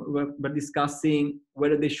first room were discussing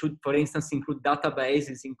whether they should, for instance, include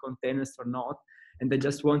databases in containers or not. And I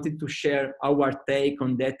just wanted to share our take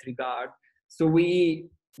on that regard. So we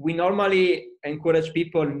normally encourage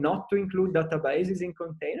people not to include databases in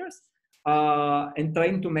containers. And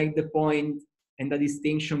trying to make the point and the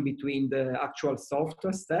distinction between the actual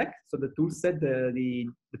software stack, so the toolset, the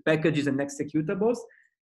packages and executables,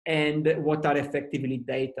 and what are effectively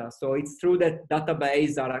data. So it's true that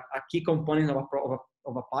databases are a key component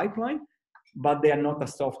of a pipeline, but they are not a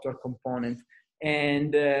software component.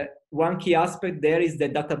 And one key aspect there is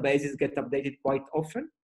that databases get updated quite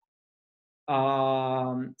often.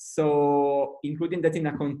 So including that in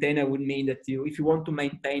a container would mean that if you want to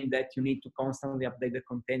maintain that, you need to constantly update the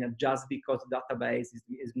container just because the database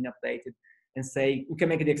has been updated. And say, we can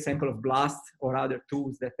make the example of Blast or other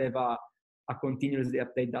tools that have a continuously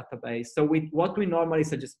update database. So what we normally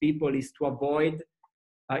suggest people is to avoid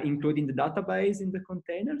including the database in the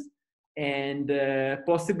containers, and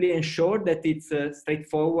possibly ensure that it's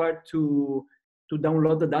straightforward to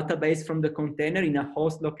download the database from the container in a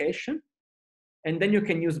host location. And then you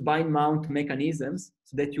can use bind mount mechanisms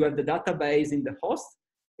so that you have the database in the host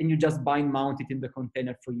and you just bind mount it in the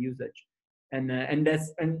container for usage. and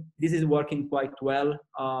this is working quite well.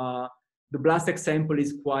 The BLAST example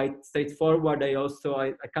is quite straightforward. I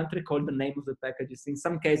can't recall the name of the packages. In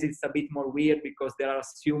some cases, it's a bit more weird because there are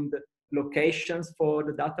assumed locations for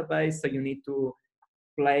the database, so you need to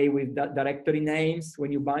play with that directory names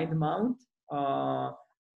when you bind mount.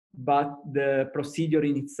 But the procedure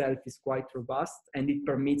in itself is quite robust, and it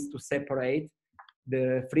permits to separate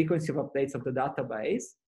the frequency of updates of the database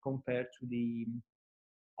compared to the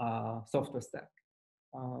software stack.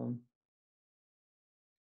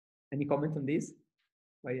 Any comment on this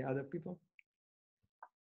by other people?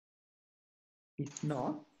 If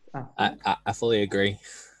not, I fully agree.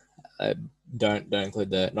 Don't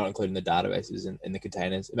include not including the databases in the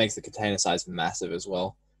containers. It makes the container size massive as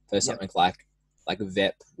well for something like a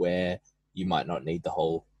VEP, where you might not need the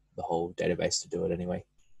whole database to do it anyway.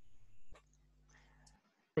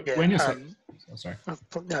 Yeah, when you're sorry.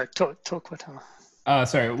 No, talk Watama.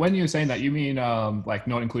 Sorry, when you're saying that, you mean like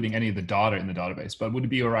not including any of the data in the database, but would it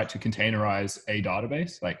be all right to containerize a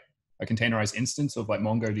database, like a containerized instance of like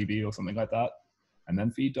MongoDB or something like that, and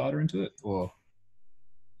then feed data into it? Or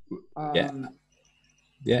yeah.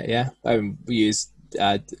 We use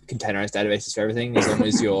containerized databases for everything, as long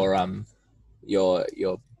as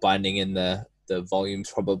you're binding in the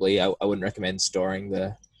volumes. Probably, I wouldn't recommend storing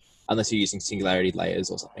unless you're using singularity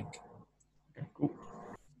layers or something. Okay, cool.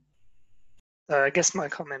 I guess my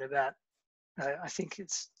comment about,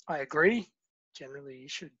 I agree. Generally, you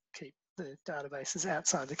should keep the databases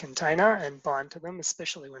outside the container and bind to them,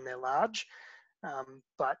 especially when they're large.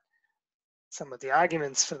 But some of the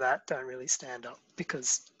arguments for that don't really stand up,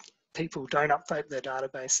 because people don't update their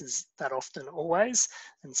databases that often always,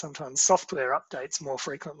 and sometimes software updates more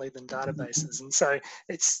frequently than databases, and so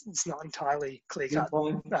it's not entirely clear cut.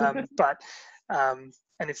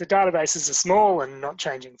 And if the databases are small and not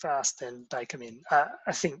changing fast, then bake them in.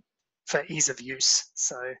 I think for ease of use.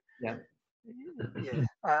 So I'm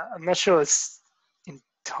not sure it's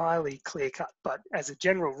entirely clear cut, but as a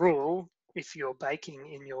general rule, if you're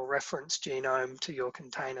baking in your reference genome to your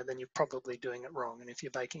container, then you're probably doing it wrong. And if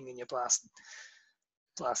you're baking in your BLAST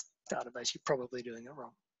database, you're probably doing it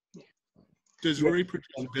wrong. Yeah. Does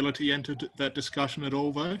reproducibility enter that discussion at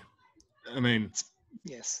all, though? I mean,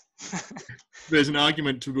 yes. There's an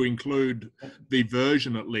argument to include the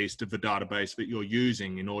version, at least, of the database that you're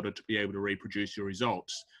using in order to be able to reproduce your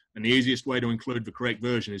results. And the easiest way to include the correct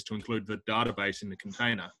version is to include the database in the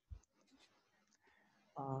container.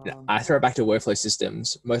 I throw it back to workflow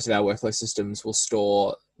systems. Most of our workflow systems will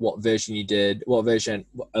store what version you did, what version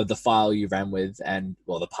of the file you ran with, and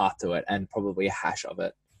the path to it, and probably a hash of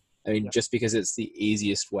it. I mean, just because it's the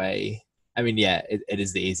easiest way. I mean, it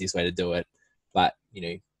is the easiest way to do it, but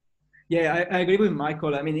Yeah, I agree with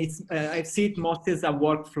Michael. I mean, I see it mostly as a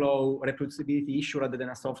workflow reproducibility issue rather than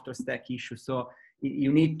a software stack issue. So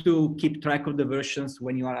you need to keep track of the versions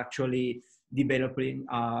when you are actually developing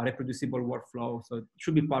a reproducible workflow. So it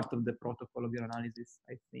should be part of the protocol of your analysis,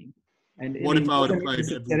 I think. And what if I would doesn't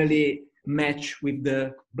necessarily match with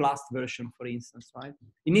the BLAST version, for instance, right?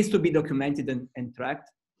 It needs to be documented and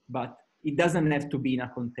tracked, but it doesn't have to be in a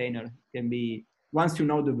container. It can be, once you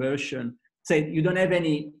know the version, say you don't have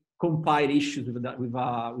any compile issues with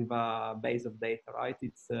a base of data, right?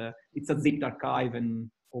 It's a zipped archive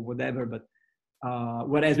or whatever, but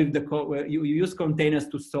whereas with you use containers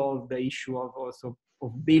to solve the issue of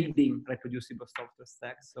building reproducible software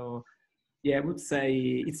stacks. So yeah, I would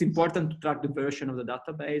say it's important to track the version of the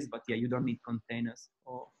database, but yeah, you don't need containers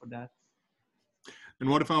for that. And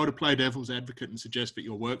what if I were to play devil's advocate and suggest that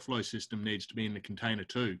your workflow system needs to be in the container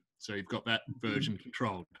too, so you've got that version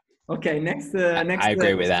controlled? Okay, next. I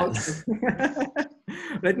agree with that.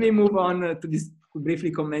 Let me move on to this,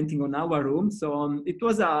 briefly commenting on our room. So it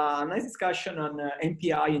was a nice discussion on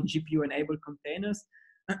MPI and GPU-enabled containers.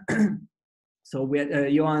 So we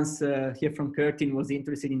had Johannes here from Curtin was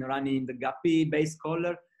interested in running the Guppy-based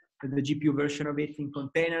caller, the GPU version of it in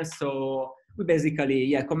containers. So we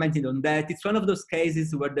basically, commented on that. It's one of those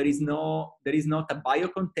cases where there is not a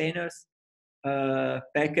BioContainers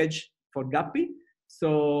package for Guppy.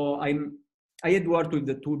 So I had worked with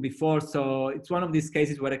the tool before, so it's one of these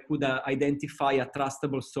cases where I could identify a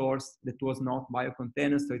trustable source that was not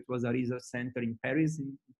BioContainers. So it was a research center in Paris,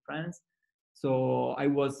 in France. So I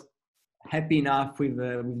was happy enough with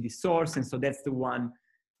this source, and so that's the one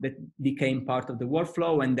that became part of the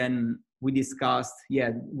workflow. And then we discussed,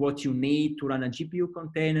 what you need to run a GPU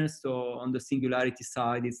container. So on the Singularity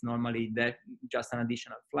side, it's normally that just an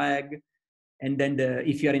additional flag. And then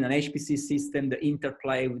if you're in an HPC system, the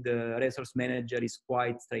interplay with the resource manager is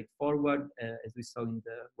quite straightforward, as we saw in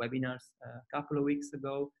the webinars a couple of weeks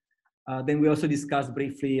ago. Then we also discussed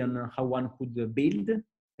briefly on how one could build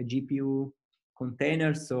a GPU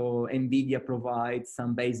container. So NVIDIA provides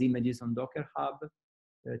some base images on Docker Hub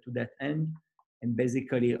to that end. And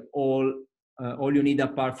basically all you need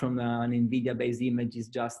apart from an NVIDIA base image is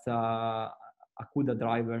just a CUDA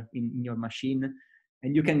driver in your machine.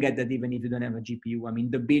 And you can get that even if you don't have a GPU. I mean,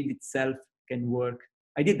 the build itself can work.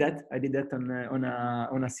 I did that on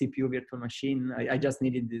a CPU virtual machine. I just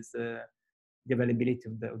needed this, the availability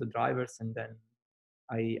of the drivers. And then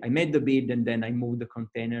I made the build, and then I moved the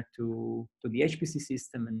container to the HPC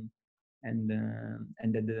system, and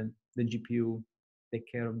then the GPU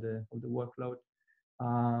take care of the workload.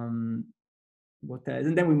 What else?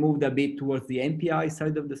 And then we moved a bit towards the MPI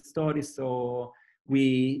side of the story. So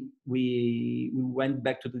we went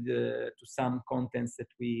back to some contents that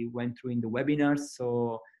we went through in the webinars.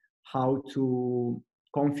 So how to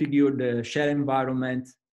configure the shell environment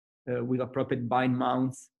with appropriate bind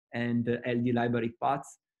mounts and LD library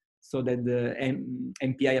paths, so that the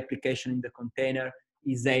MPI application in the container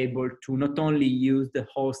is able to not only use the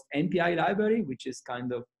host MPI library, which is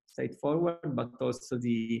kind of straightforward, but also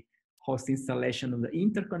the host installation of the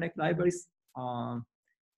interconnect libraries,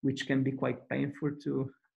 which can be quite painful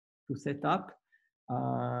to set up.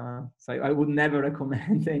 So I would never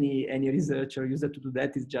recommend any researcher or user to do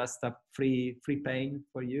that. It's just a free pain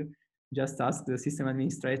for you. Just ask the system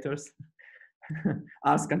administrators.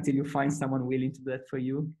 Ask until you find someone willing to do that for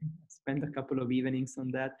you. Spend a couple of evenings on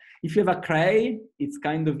that. If you have a Cray, it's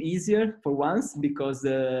kind of easier for once, because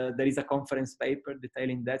there is a conference paper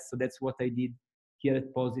detailing that. So that's what I did here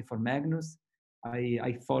at Pawsey for Magnus.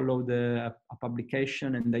 I followed a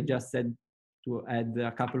publication, and I just said to add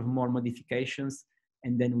a couple of more modifications,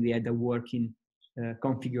 and then we had a working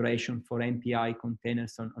configuration for MPI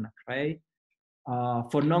containers on a Cray.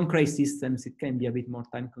 For non-Cray systems, it can be a bit more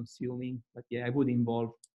time consuming, but yeah, I would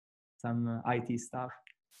involve some IT staff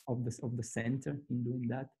of the center in doing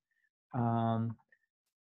that.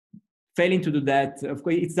 Failing to do that, of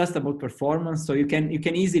course, it's just about performance. So you can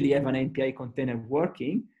easily have an MPI container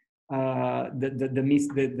working.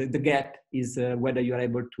 The gap is whether you are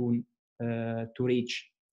able to reach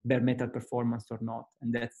bare metal performance or not,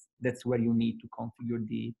 and that's where you need to configure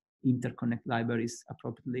the interconnect libraries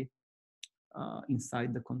appropriately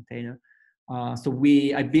inside the container. So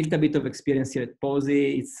I built a bit of experience here at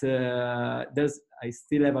Pawsey. I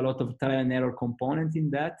still have a lot of trial and error component in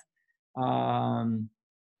that.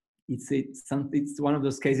 It's one of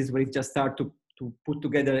those cases where it just start to put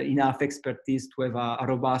together enough expertise to have a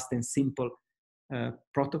robust and simple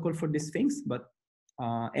protocol for these things. But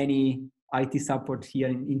any IT support here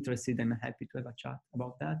interested, I'm happy to have a chat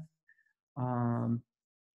about that.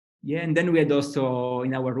 Yeah, and then we had also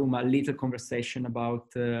in our room a little conversation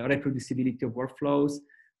about reproducibility of workflows,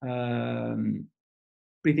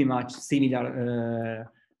 pretty much similar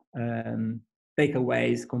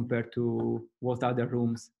takeaways compared to what other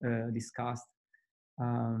rooms discussed.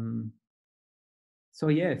 So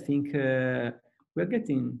yeah, I think we're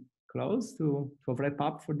getting close to wrap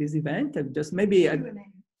up for this event. And just maybe,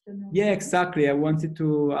 yeah, exactly. I wanted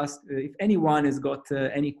to ask if anyone has got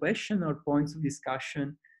any question or points of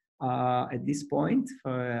discussion at this point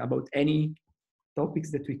about any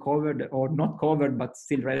topics that we covered or not covered, but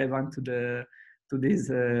still relevant to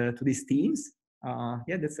these themes.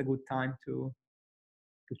 Yeah, that's a good time to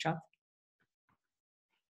chat.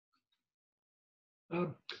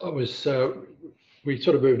 We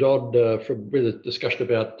sort of moved on from with a discussion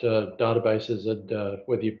about databases and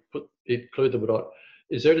whether you include them or not.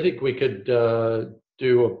 Is there anything we could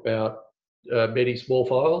do about many small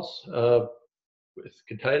files with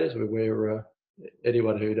containers, where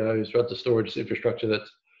anyone who knows runs a storage infrastructure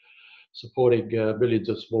that's supporting millions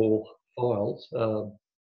of small files?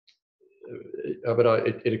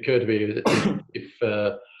 It occurred to me that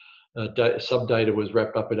if some data was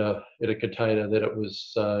wrapped up in a container, then it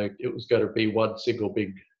was going to be one single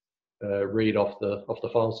big read off the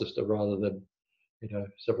file system rather than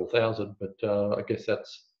several thousand. But I guess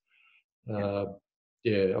that's yeah.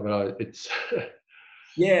 I mean, it's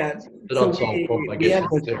yeah. So we have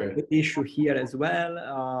the issue here as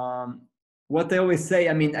well. What I always say,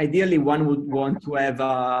 I mean, ideally one would want to have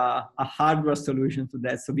a hardware solution to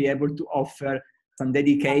that, so be able to offer some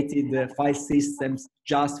dedicated file systems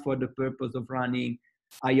just for the purpose of running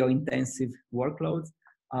IO intensive workloads.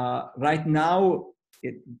 Right now,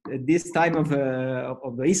 at this time of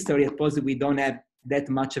the history at Pawsey, we don't have that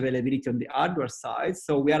much availability on the hardware side,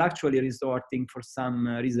 so we are actually resorting for some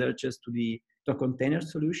researchers to a container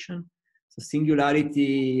solution. So with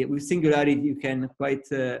Singularity, you can quite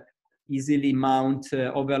easily mount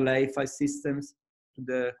overlay file systems to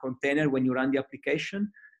the container when you run the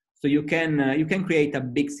application. So you can create a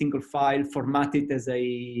big single file, format it as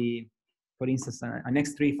a, for instance, an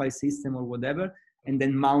X3 file system or whatever, and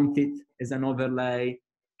then mount it as an overlay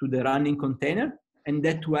to the running container. And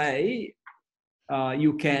that way,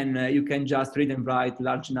 you can just read and write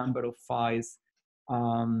large number of files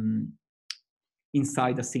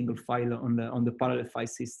inside a single file on the parallel file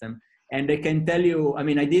system. And I can tell you, I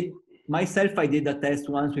mean, I did a test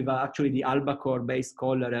once with actually the Albacore based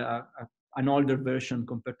caller, an older version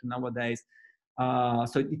compared to nowadays.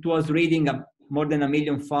 So it was reading more than 1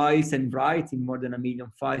 million files and writing more than 1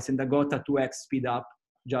 million files, and I got a 2x speed up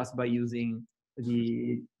just by using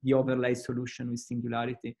the overlay solution with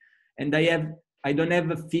Singularity. And I don't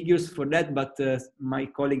have figures for that, but my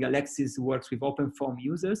colleague Alexis works with OpenFOAM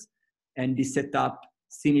users, and they set up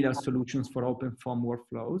similar solutions for OpenFOAM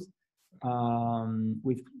workflows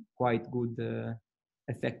with quite good,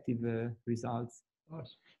 effective results.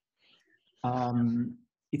 Nice.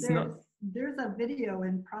 There's a video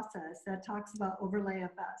in process that talks about overlay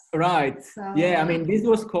FS. Right. So, yeah, I mean, this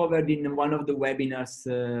was covered in one of the webinars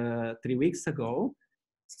 3 weeks ago.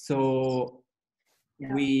 So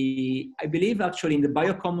I believe actually in the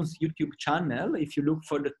BioCommons YouTube channel, if you look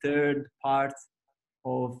for the third part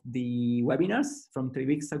of the webinars from 3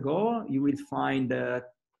 weeks ago, you will find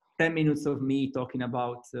 10 minutes of me talking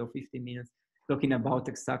about, 15 minutes, talking about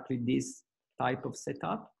exactly this type of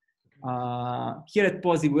setup. Here at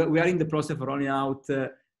Pawsey, we are in the process of rolling out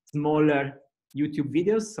smaller YouTube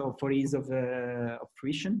videos, so for ease of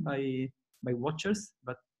fruition by watchers.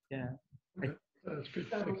 But yeah, that's good.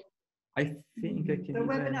 So I think I can. The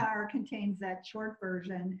webinar contains that short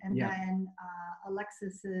version, and then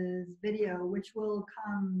Alexis's video, which will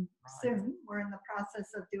come soon. We're in the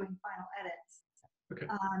process of doing final edits. Okay.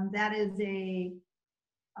 That is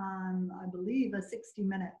I believe, a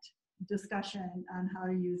 60-minute discussion on how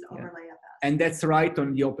to use overlay FS. And that's right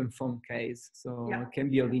on the OpenFOAM case, so it can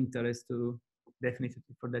be of interest to definitely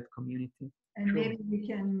for that community. And maybe we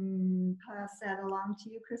can pass that along to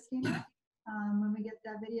you, Christina, when we get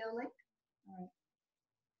that video link. All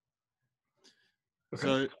right.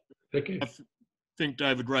 So thank you. I think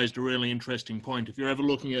David raised a really interesting point. If you're ever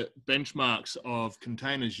looking at benchmarks of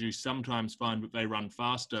containers, you sometimes find that they run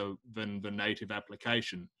faster than the native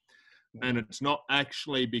application. And it's not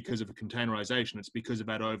actually because of a containerization, it's because of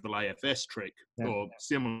that overlay FS trick or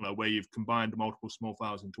similar, where you've combined multiple small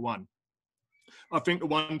files into one. I think the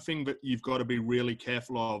one thing that you've got to be really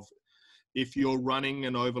careful of, if you're running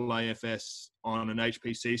an overlay FS on an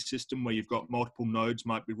HPC system where you've got multiple nodes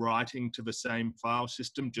might be writing to the same file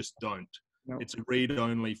system, just don't. No. It's a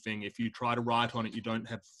read-only thing. If you try to write on it, you don't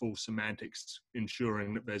have full semantics,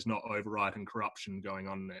 ensuring that there's not overwrite and corruption going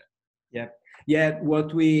on there. Yeah,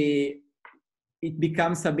 it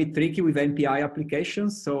becomes a bit tricky with MPI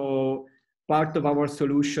applications. So part of our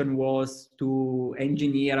solution was to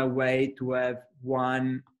engineer a way to have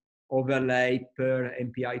one overlay per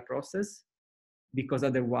MPI process, because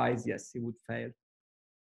otherwise, yes, it would fail.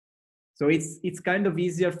 So it's kind of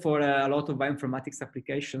easier for a lot of bioinformatics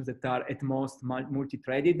applications that are at most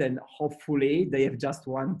multi-threaded, and hopefully they have just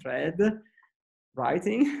one thread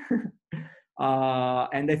writing.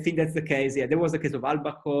 And I think that's the case. Yeah, there was a case of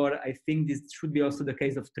Albacore. I think this should be also the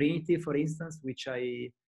case of Trinity, for instance, which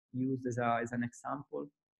I used as an example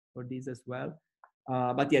for this as well.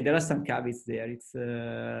 But yeah, there are some caveats there. It's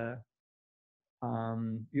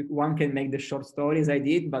one can make the short stories I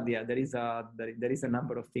did, but yeah, there is a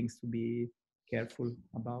number of things to be careful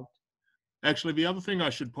about. Actually, the other thing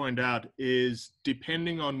I should point out is,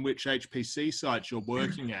 depending on which HPC sites you're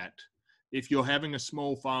working at, if you're having a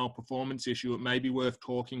small file performance issue, it may be worth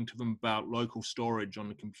talking to them about local storage on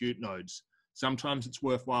the compute nodes. Sometimes it's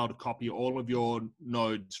worthwhile to copy all of your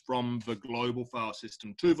nodes from the global file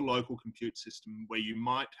system to the local compute system, where you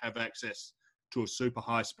might have access to a super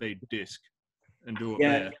high-speed disk, and do it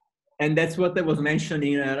there. And that's what I was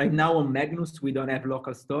mentioning. Right now on Magnus, we don't have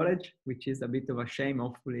local storage, which is a bit of a shame.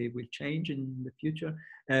 Hopefully it will change in the future.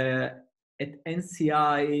 At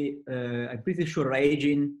NCI, I'm pretty sure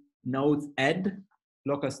Regin nodes add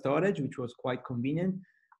local storage, which was quite convenient.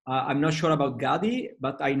 I'm not sure about Gaudi,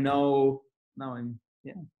 but I know now I'm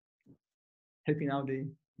helping out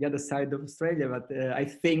the other side of Australia. But I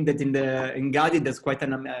think that in Gaudi there's quite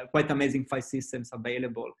amazing file systems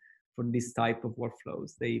available for this type of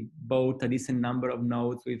workflows. They bought a decent number of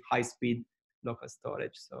nodes with high-speed local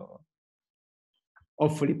storage. So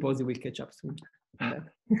hopefully Pawsey will catch up soon.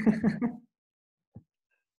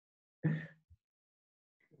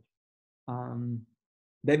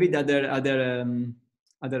 David, other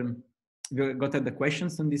you got other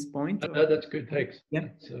questions on this point? No, that's good. Thanks. Yeah,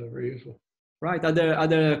 it's very useful. Right.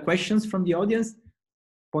 Other questions from the audience?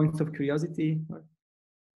 points of curiosity.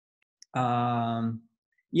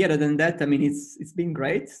 Yeah, other than that, I mean, it's been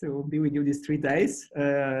great to be with you these 3 days.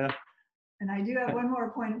 And I do have one more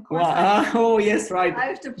point. Of course, oh, yes, right. I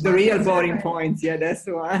have to The real plug boring survey. points. Yeah, that's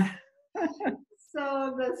the one.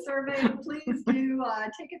 So the survey, please do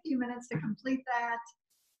take a few minutes to complete that.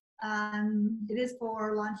 It is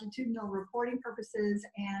for longitudinal reporting purposes,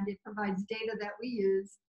 and it provides data that we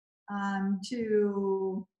use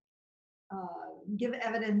to give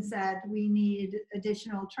evidence that we need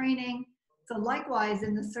additional training. So likewise,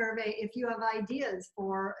 in the survey, if you have ideas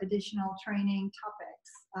for additional training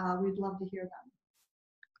topics, we'd love to hear them.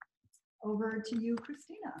 Over to you,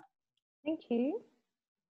 Christina. Thank you.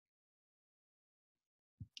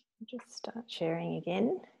 Just start sharing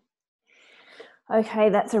again. Okay,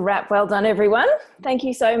 that's a wrap. Well done, everyone. Thank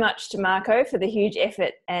you so much to Marco for the huge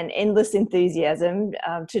effort and endless enthusiasm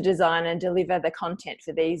to design and deliver the content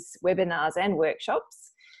for these webinars and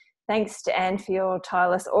workshops. Thanks to Anne for your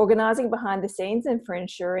tireless organising behind the scenes and for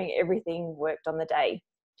ensuring everything worked on the day.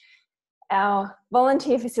 Our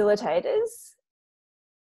volunteer facilitators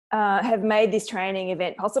have made this training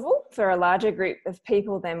event possible for a larger group of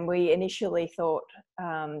people than we initially thought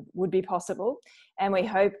would be possible, and we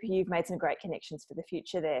hope you've made some great connections for the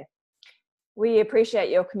future there. We appreciate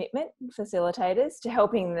your commitment, facilitators, to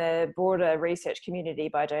helping the broader research community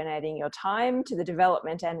by donating your time to the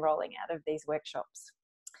development and rolling out of these workshops.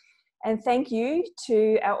 And thank you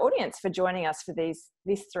to our audience for joining us for this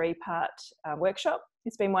 3-part workshop.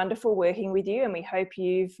 It's been wonderful working with you, and we hope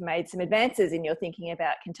you've made some advances in your thinking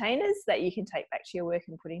about containers that you can take back to your work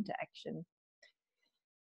and put into action.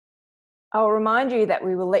 I'll remind you that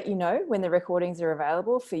we will let you know when the recordings are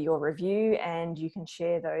available for your review, and you can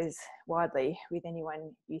share those widely with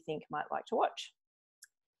anyone you think might like to watch.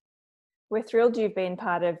 We're thrilled you've been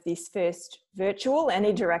part of this first virtual and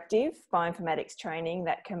interactive bioinformatics training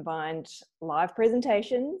that combined live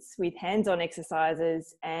presentations with hands-on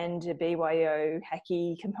exercises and a BYO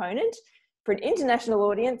hacky component for an international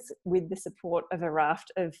audience with the support of a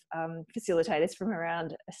raft of facilitators from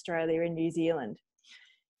around Australia and New Zealand.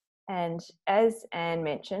 And as Anne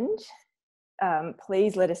mentioned,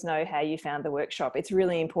 please let us know how you found the workshop. It's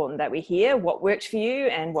really important that we hear what worked for you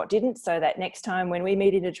and what didn't, so that next time when we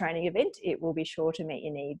meet in a training event, it will be sure to meet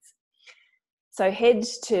your needs. So head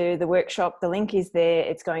to the workshop, the link is there,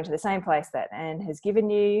 it's going to the same place that Anne has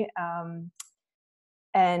given you,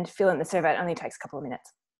 and fill in the survey. It only takes a couple of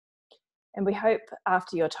minutes. And we hope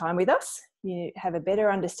after your time with us, you have a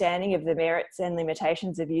better understanding of the merits and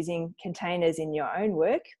limitations of using containers in your own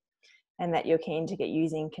work, and that you're keen to get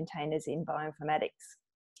using containers in bioinformatics.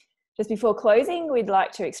 Just before closing, we'd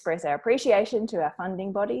like to express our appreciation to our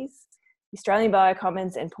funding bodies. Australian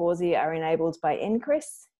BioCommons and Pawsey are enabled by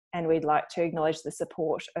NCRIS, and we'd like to acknowledge the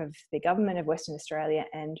support of the Government of Western Australia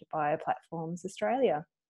and Bioplatforms Australia.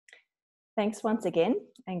 Thanks once again,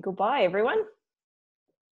 and goodbye, everyone.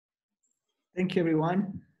 Thank you,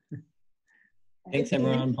 everyone. Thanks,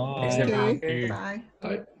 everyone. Bye. Thank you. Bye.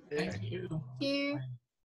 Bye. Thank you. Thank you.